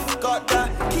soft. Got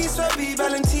that keys for B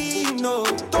Valentino.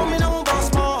 Don't mean no one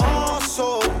boss my heart,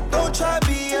 so don't try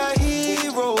be a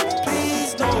hero,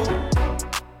 please don't.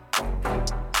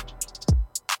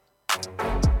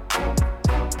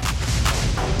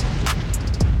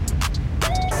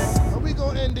 And we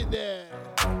gonna end it there.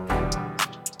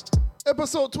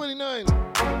 Episode 29.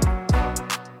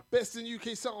 Best in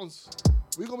UK sounds.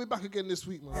 We're gonna be back again this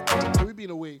week, man. We've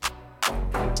been away.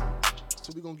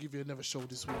 So we're gonna give you another show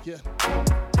this week, yeah?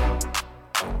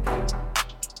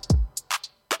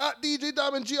 At DJ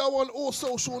Diamond GR1, all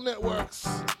social networks.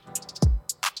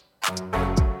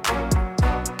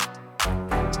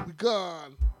 We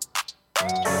gone.